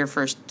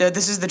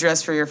this is the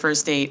dress for your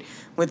first date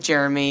with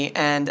Jeremy.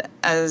 And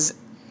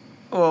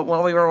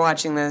while we were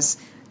watching this,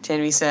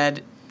 Genevieve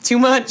said, too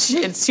much.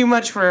 It's too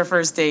much for a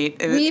first date.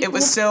 It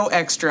was so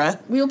extra.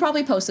 We will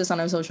probably post this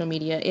on our social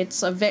media.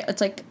 It's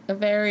like a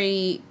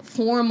very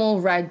formal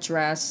red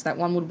dress that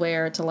one would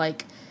wear to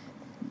like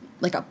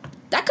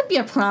that could be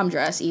a prom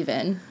dress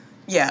even.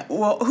 Yeah.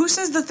 Well, who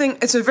says the thing?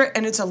 It's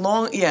a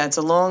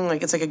long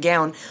like it's like a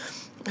gown.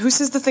 Who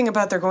says the thing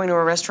about they're going to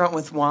a restaurant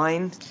with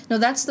wine? No,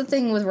 that's the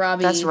thing with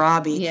Robbie. That's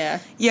Robbie. Yeah.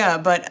 Yeah,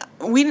 but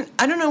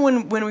I don't know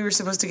when we were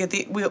supposed to get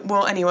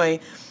anyway.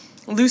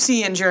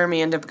 Lucy and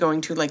Jeremy end up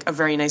going to, like, a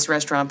very nice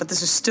restaurant, but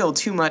this is still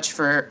too much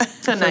for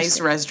a nice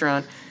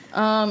restaurant.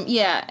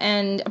 Yeah,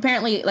 and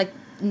apparently, like,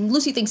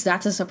 Lucy thinks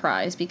that's a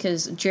surprise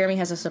because Jeremy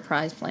has a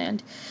surprise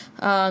planned.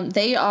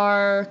 They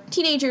are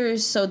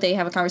teenagers, so they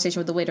have a conversation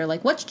with the waiter,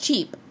 like, what's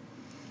cheap?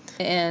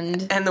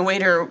 And the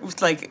waiter,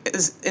 like,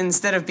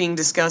 instead of being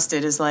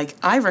disgusted, is like,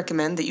 I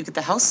recommend that you get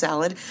the house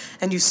salad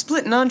and you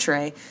split an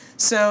entree.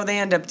 So they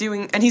end up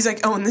doing, and he's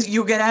like, oh, and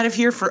you'll get out of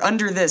here for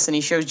under this. And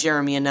he shows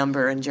Jeremy a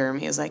number, and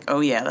Jeremy is like,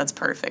 oh, yeah, that's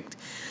perfect.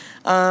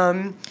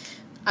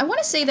 I want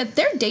to say that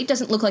their date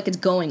doesn't look like it's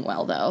going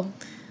well, though.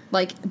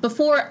 Like,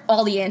 before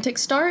all the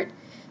antics start,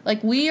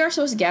 like, we are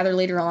supposed to gather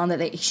later on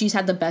that she's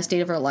had the best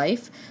date of her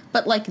life,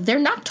 but, like, they're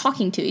not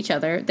talking to each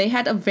other. They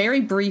had a very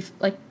brief,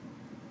 like,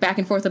 back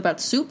and forth about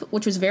soup,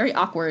 which was very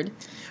awkward.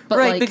 But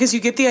right, like, because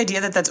you get the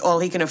idea that that's all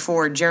he can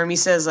afford. Jeremy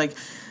says, like,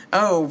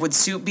 oh, would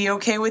soup be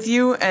okay with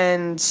you?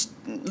 And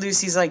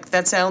Lucy's like,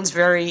 that sounds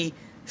very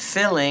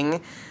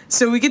filling.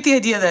 So we get the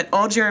idea that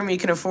all Jeremy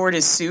can afford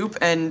is soup,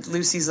 and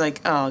Lucy's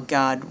like, oh,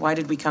 God, why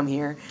did we come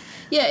here?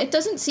 Yeah, it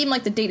doesn't seem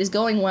like the date is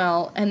going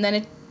well, and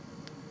then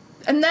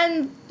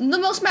the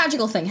most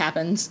magical thing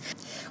happens.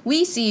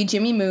 We see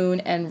Jimmy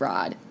Moon and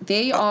Rod.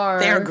 They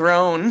are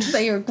grown.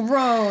 They are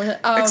grown.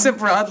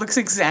 Except Rod looks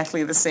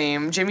exactly the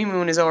same. Jimmy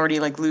Moon is already,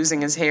 like,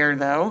 losing his hair,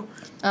 though.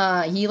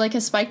 He, like,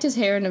 has spiked his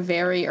hair in a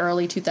very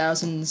early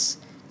 2000s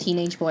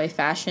teenage boy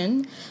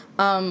fashion.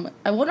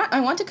 I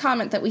want to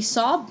comment that we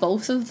saw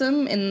both of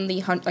them in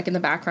the in the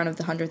background of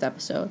the 100th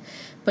episode,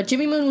 but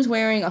Jimmy Moon was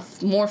wearing a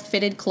more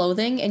fitted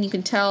clothing, and you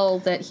can tell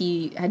that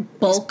he had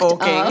bulked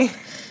up.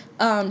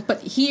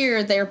 But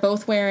here they're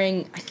both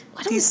wearing.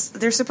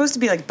 They're supposed to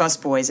be like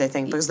busboys, I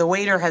think, because the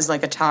waiter has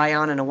like a tie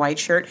on and a white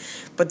shirt,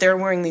 but they're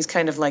wearing these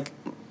kind of like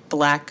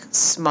black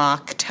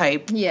smock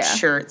type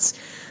shirts.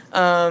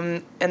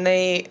 And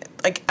they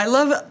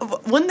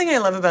one thing I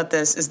love about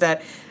this is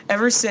that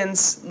ever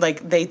since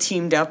like they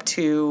teamed up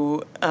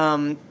to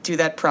do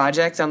that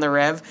project on the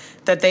Rev,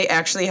 that they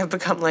actually have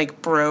become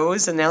like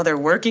bros, and now they're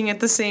working at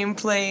the same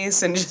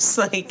place and just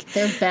like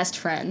they're best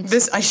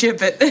friends. I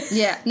ship it.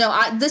 Yeah, no,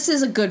 this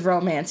is a good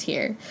romance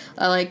here.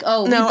 I like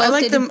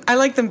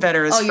them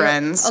better as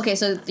friends. Okay,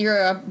 so you're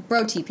a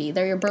bro TP.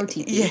 They're your bro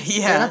TP.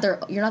 Yeah.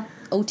 You're not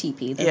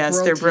OTP.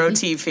 They're bro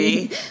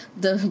TP.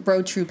 The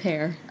bro true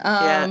pair.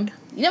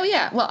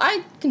 Well,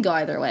 I can go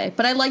either way,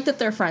 but I like that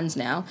they're friends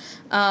now.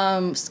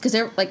 Because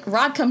they're like,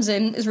 Rod comes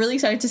in, is really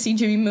excited to see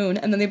Jimmy Moon,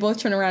 and then they both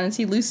turn around and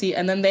see Lucy,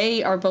 and then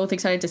they are both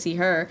excited to see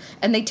her,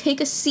 and they take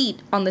a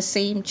seat on the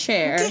same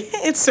chair.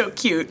 It's so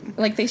cute.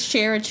 Like, they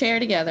share a chair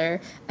together,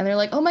 and they're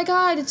like, oh my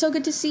God, it's so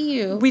good to see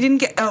you.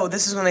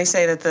 This is when they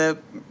say that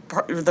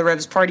the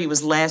Rev's party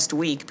was last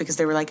week, because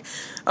they were like,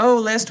 oh,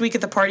 last week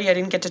at the party I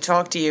didn't get to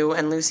talk to you,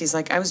 and Lucy's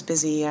like, I was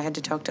busy, I had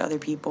to talk to other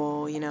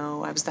people,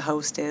 I was the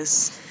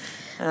hostess.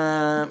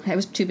 I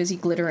was too busy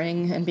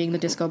glittering and being the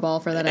disco ball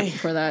for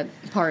that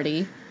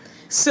party.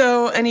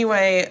 So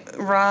anyway,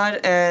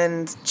 Rod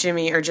and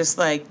Jimmy are just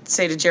like,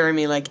 say to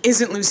Jeremy, like,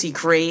 isn't Lucy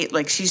great?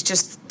 Like, she's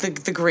just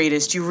the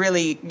greatest. You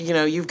really,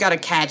 you've got a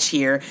catch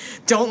here.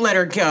 Don't let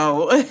her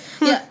go.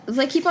 Yeah,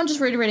 they keep on just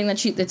reiterating that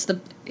she was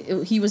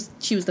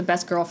the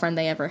best girlfriend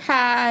they ever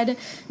had, and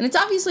it's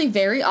obviously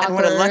very awkward. And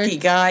what a lucky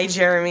guy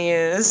Jeremy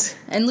is.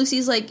 And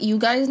Lucy's like, you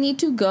guys need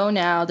to go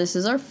now. This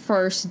is our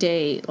first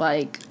date.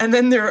 Like, and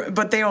then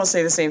they all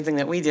say the same thing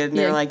that we did, and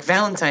they're like,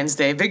 Valentine's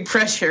Day, big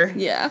pressure.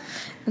 Yeah.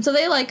 And so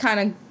they, like,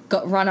 kind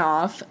of run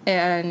off,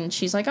 and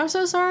she's like, I'm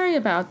so sorry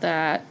about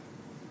that.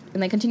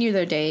 And they continue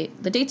their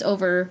date. The date's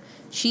over.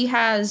 She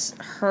has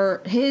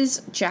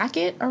his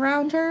jacket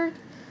around her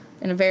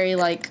in a very,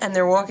 like... And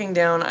they're walking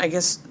down, I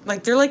guess,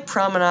 like, they're, like,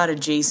 promenade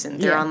adjacent.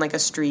 They're on, like, a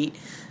street.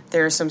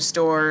 There are some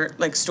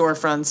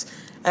storefronts.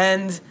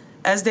 And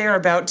as they are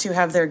about to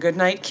have their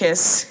goodnight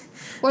kiss...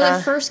 Or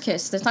their first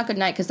kiss. There's not good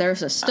night because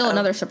there's still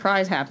another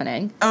surprise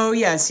happening. Oh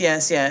yes, yeah.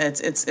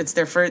 It's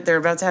their first. They're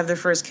about to have their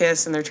first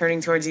kiss, and they're turning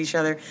towards each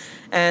other.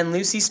 And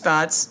Lucy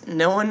spots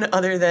no one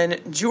other than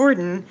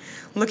Jordan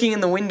looking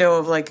in the window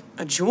of like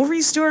a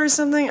jewelry store or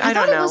something. I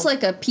don't know. I thought it was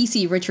like a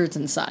PC Richards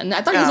and Son.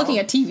 I thought he was looking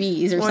at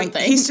TVs or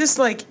something. He's just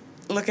like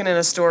looking in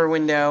a store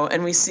window,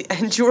 and we see,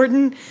 and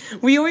Jordan,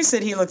 we always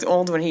said he looked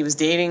old when he was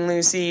dating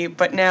Lucy,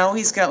 but now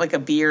he's got like a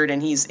beard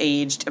and he's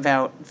aged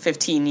about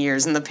 15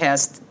 years in the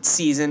past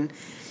season.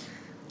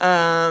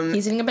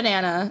 He's eating a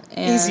banana.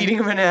 He's eating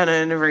a banana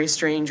in a very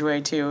strange way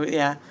too,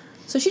 yeah.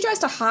 So she tries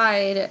to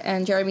hide,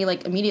 and Jeremy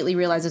like immediately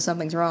realizes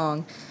something's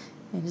wrong.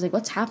 And he's like,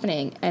 what's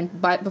happening?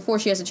 But before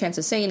she has a chance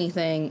to say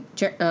anything,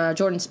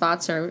 Jordan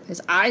spots her.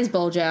 His eyes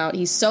bulge out.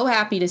 He's so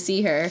happy to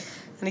see her.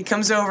 And he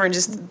comes over and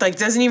just, like,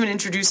 doesn't even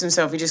introduce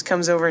himself. He just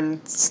comes over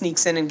and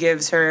sneaks in and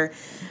gives her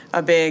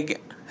a big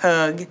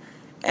hug.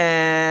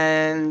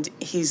 And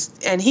he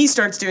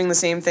starts doing the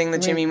same thing that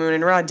Jimmy Moon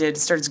and Rod did.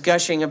 Starts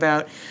gushing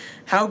about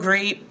how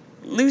great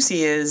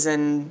Lucy is.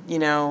 And,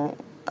 and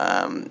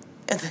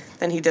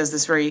then he does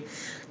this very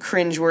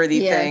cringeworthy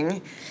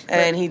thing.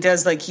 And he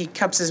does, like, he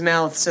cups his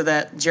mouth so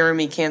that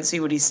Jeremy can't see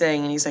what he's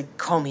saying. And he's like,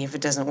 call me if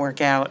it doesn't work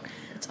out.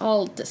 It's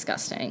all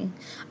disgusting.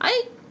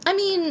 I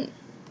mean...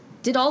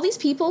 Did all these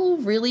people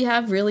really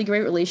have really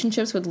great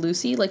relationships with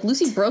Lucy? Like,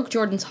 Lucy broke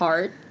Jordan's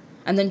heart,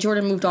 and then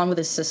Jordan moved on with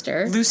his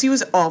sister. Lucy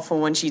was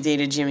awful when she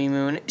dated Jimmy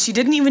Moon. She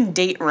didn't even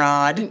date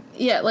Rod.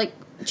 Yeah, like,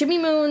 Jimmy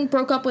Moon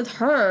broke up with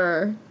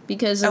her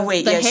because of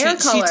the hair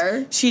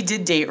color. She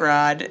did date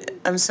Rod.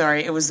 I'm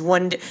sorry, it was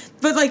one day.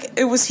 But, like,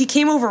 he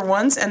came over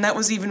once, and that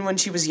was even when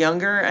she was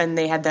younger, and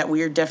they had that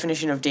weird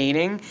definition of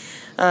dating.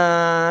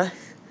 But,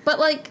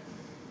 like,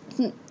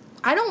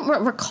 I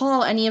don't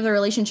recall any of the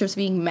relationships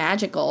being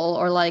magical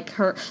or, like,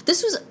 her...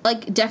 This was,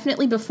 like,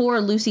 definitely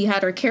before Lucy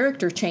had her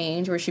character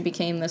change, where she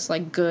became this,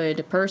 like,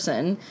 good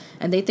person,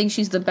 and they think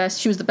she's the best.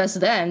 She was the best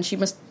then.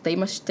 They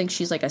must think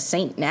she's, like, a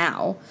saint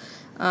now.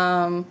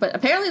 But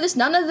apparently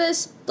none of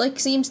this, like,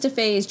 seems to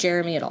faze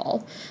Jeremy at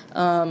all.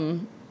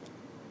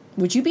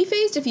 Would you be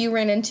fazed if you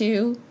ran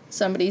into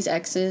somebody's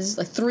exes,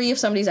 like 3 of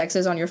somebody's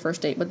exes on your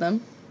first date with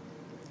them?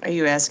 Are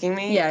you asking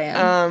me? Yeah, I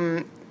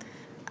am.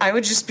 I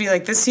would just be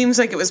like, this seems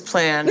like it was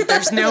planned.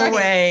 There's no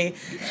way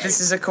this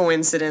is a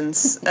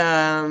coincidence.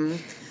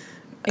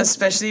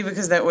 Especially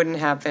because that wouldn't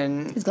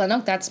happen. Is Glen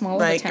Oak that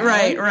small of a town?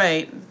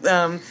 Right.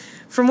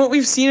 From what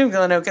we've seen of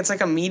Glen Oak, it's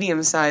like a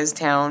medium-sized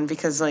town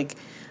because, like,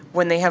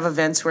 when they have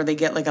events where they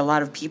get, like, a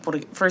lot of people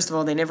to... First of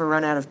all, they never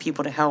run out of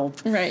people to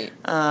help. Right.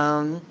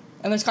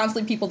 And there's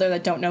constantly people there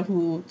that don't know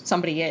who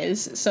somebody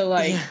is. So,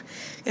 like... Yeah.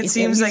 It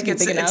seems like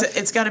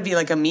it's got to be,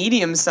 like, a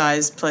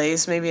medium-sized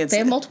place. Maybe it's... They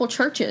have multiple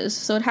churches,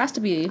 so it has to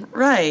be...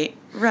 Right.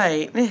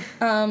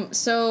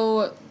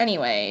 So,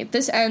 anyway,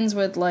 this ends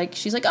with, like,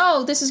 she's like,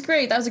 oh, this is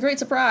great. That was a great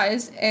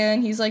surprise.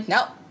 And he's like,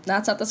 nope,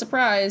 that's not the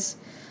surprise.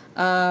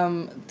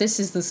 This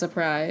is the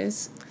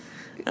surprise.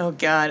 Oh,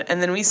 God.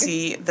 And then we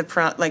see the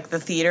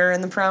theater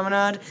in the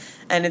promenade,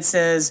 and it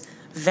says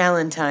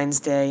Valentine's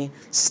Day,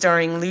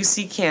 starring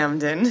Lucy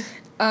Camden.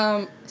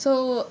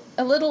 So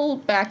a little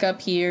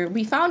backup here.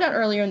 We found out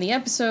earlier in the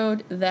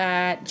episode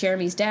that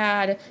Jeremy's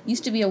dad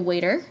used to be a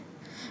waiter,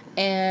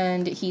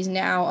 and he's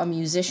now a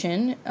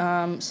musician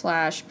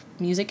 /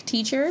 music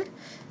teacher,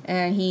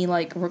 and he,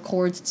 like,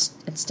 records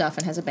and stuff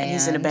and has a band.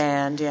 He's in a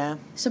band, yeah.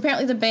 So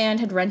apparently the band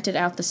had rented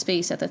out the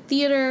space at the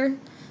theater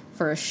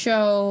for a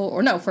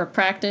for a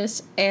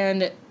practice,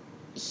 and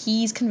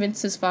he's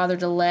convinced his father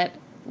to let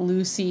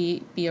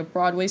Lucy be a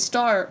Broadway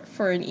star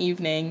for an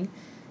evening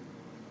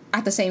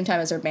at the same time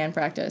as her band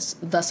practice,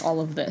 thus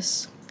all of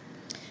this.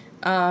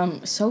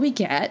 So we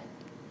get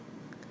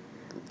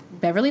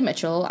Beverly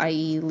Mitchell,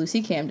 i.e.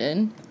 Lucy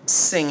Camden,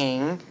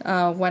 singing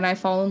When I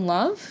Fall in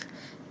Love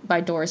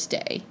by Doris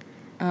Day.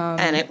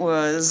 And it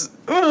was,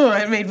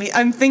 it made me,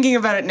 I'm thinking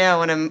about it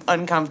now and I'm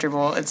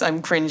uncomfortable.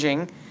 I'm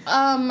cringing.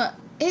 I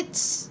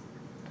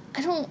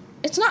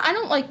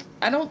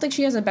don't think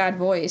she has a bad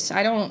voice.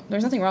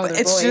 There's nothing wrong with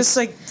her voice. It's just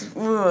like,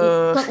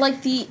 ugh. But,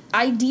 like, the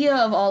idea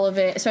of all of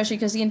it, especially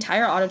because the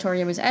entire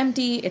auditorium is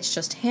empty, it's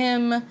just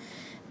him,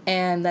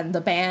 and then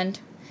the band,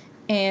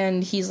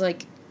 and he's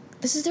like,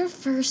 this is their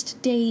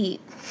first date,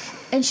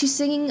 and she's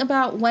singing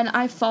about When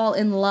I Fall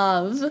in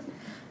Love,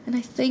 and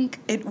I think...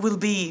 It will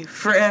be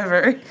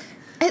forever.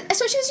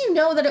 Especially as you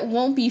know that it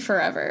won't be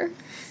forever.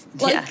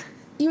 Like, yeah.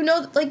 You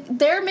know, like,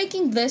 they're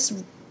making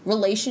this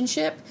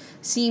relationship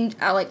seemed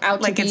out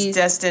to be... it's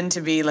destined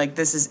to be, like,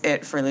 this is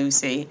it for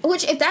Lucy.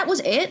 Which, if that was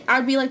it,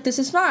 I'd be like, this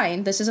is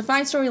fine. This is a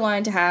fine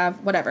storyline to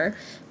have, whatever.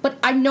 But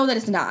I know that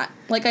it's not.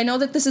 Like, I know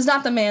that this is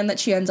not the man that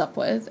she ends up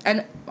with.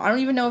 And I don't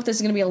even know if this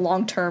is going to be a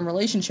long-term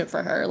relationship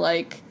for her.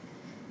 Like...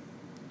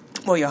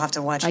 Well, you'll have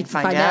to watch and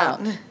find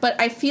out. But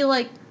I feel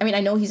like... I mean,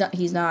 I know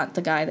he's not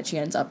the guy that she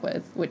ends up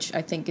with, which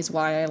I think is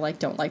why I,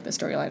 don't like the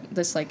storyline,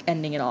 this,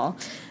 ending at all.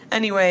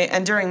 Anyway,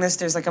 and during this,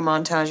 there's, a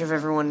montage of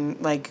everyone,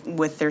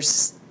 with their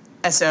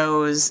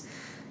SOs,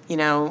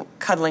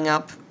 cuddling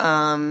up.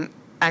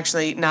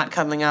 Actually, not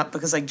cuddling up,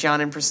 because, John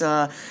and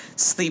Priscilla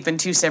sleep in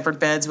 2 separate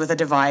beds with a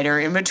divider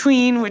in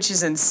between, which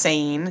is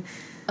insane.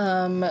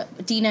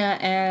 Dina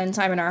and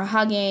Simon are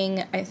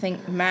hugging. I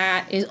think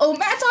Matt is... Oh,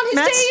 Matt's on his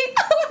date!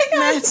 Oh my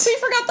god, we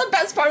forgot the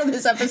best part of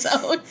this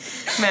episode.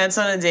 Matt's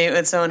on a date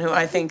with someone who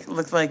I think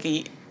looked like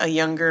a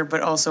younger but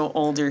also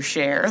older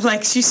Cher.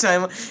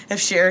 If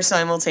Cher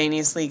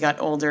simultaneously got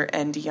older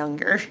and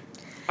younger.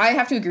 I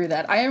have to agree with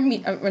that. I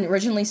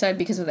originally said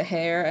because of the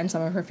hair and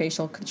some of her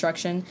facial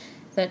construction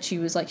that she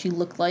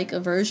looked like a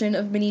version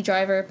of Minnie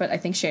Driver, but I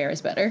think Cher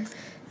is better.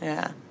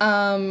 Yeah.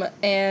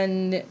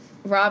 And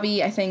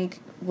Robbie, I think,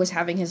 was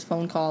having his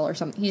phone call or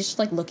something. He's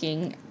just,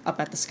 looking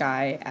up at the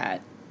sky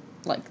at,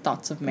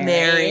 thoughts of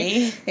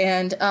Mary.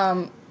 And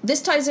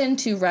this ties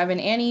into Rev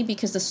and Annie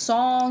because the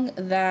song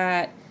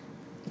that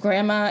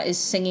Grandma is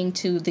singing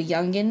to the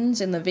youngins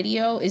in the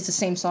video is the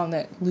same song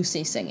that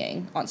Lucy's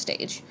singing on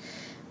stage.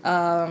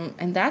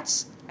 And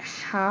that's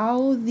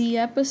how the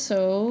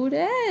episode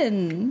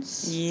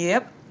ends.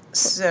 Yep.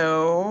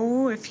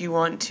 So, if you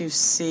want to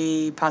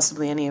see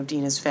possibly any of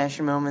Dina's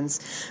fashion moments,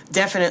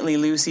 definitely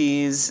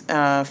Lucy's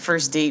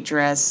first date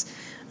dress,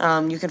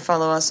 you can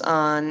follow us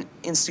on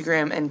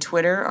Instagram and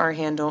Twitter. Our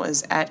handle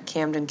is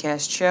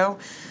 @CamdenCastShow.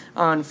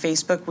 On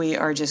Facebook, we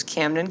are just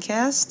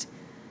CamdenCast.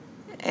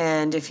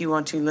 And if you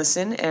want to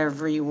listen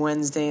every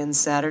Wednesday and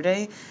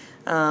Saturday,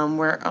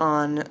 we're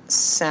on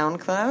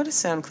SoundCloud,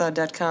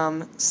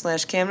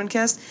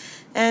 soundcloud.com/CamdenCast,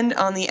 and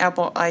on the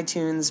Apple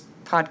iTunes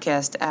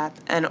podcast app.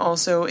 And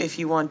also, if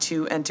you want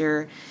to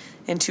enter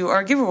into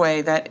our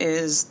giveaway.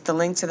 The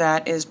link to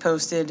that is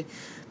posted,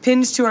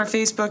 pinned to our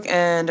Facebook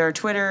and our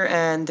Twitter,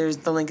 and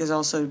the link has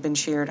also been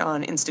shared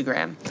on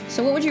Instagram.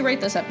 So what would you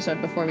rate this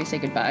episode before we say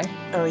goodbye?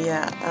 Oh,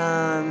 yeah.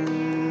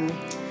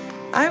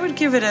 I would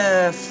give it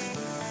a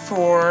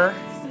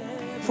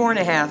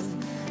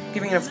 4.5.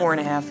 Giving it a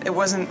 4.5. It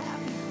wasn't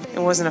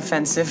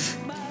offensive.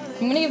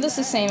 I'm gonna give this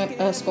the same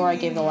score I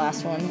gave the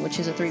last one, which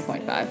is a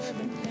 3.5.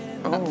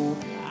 Oh.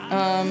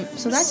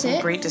 So that's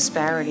it. Great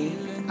disparity.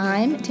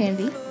 I'm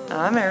Tanvi.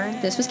 I'm Erin.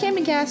 This was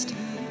Camden Cast.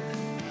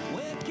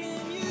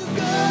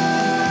 Go!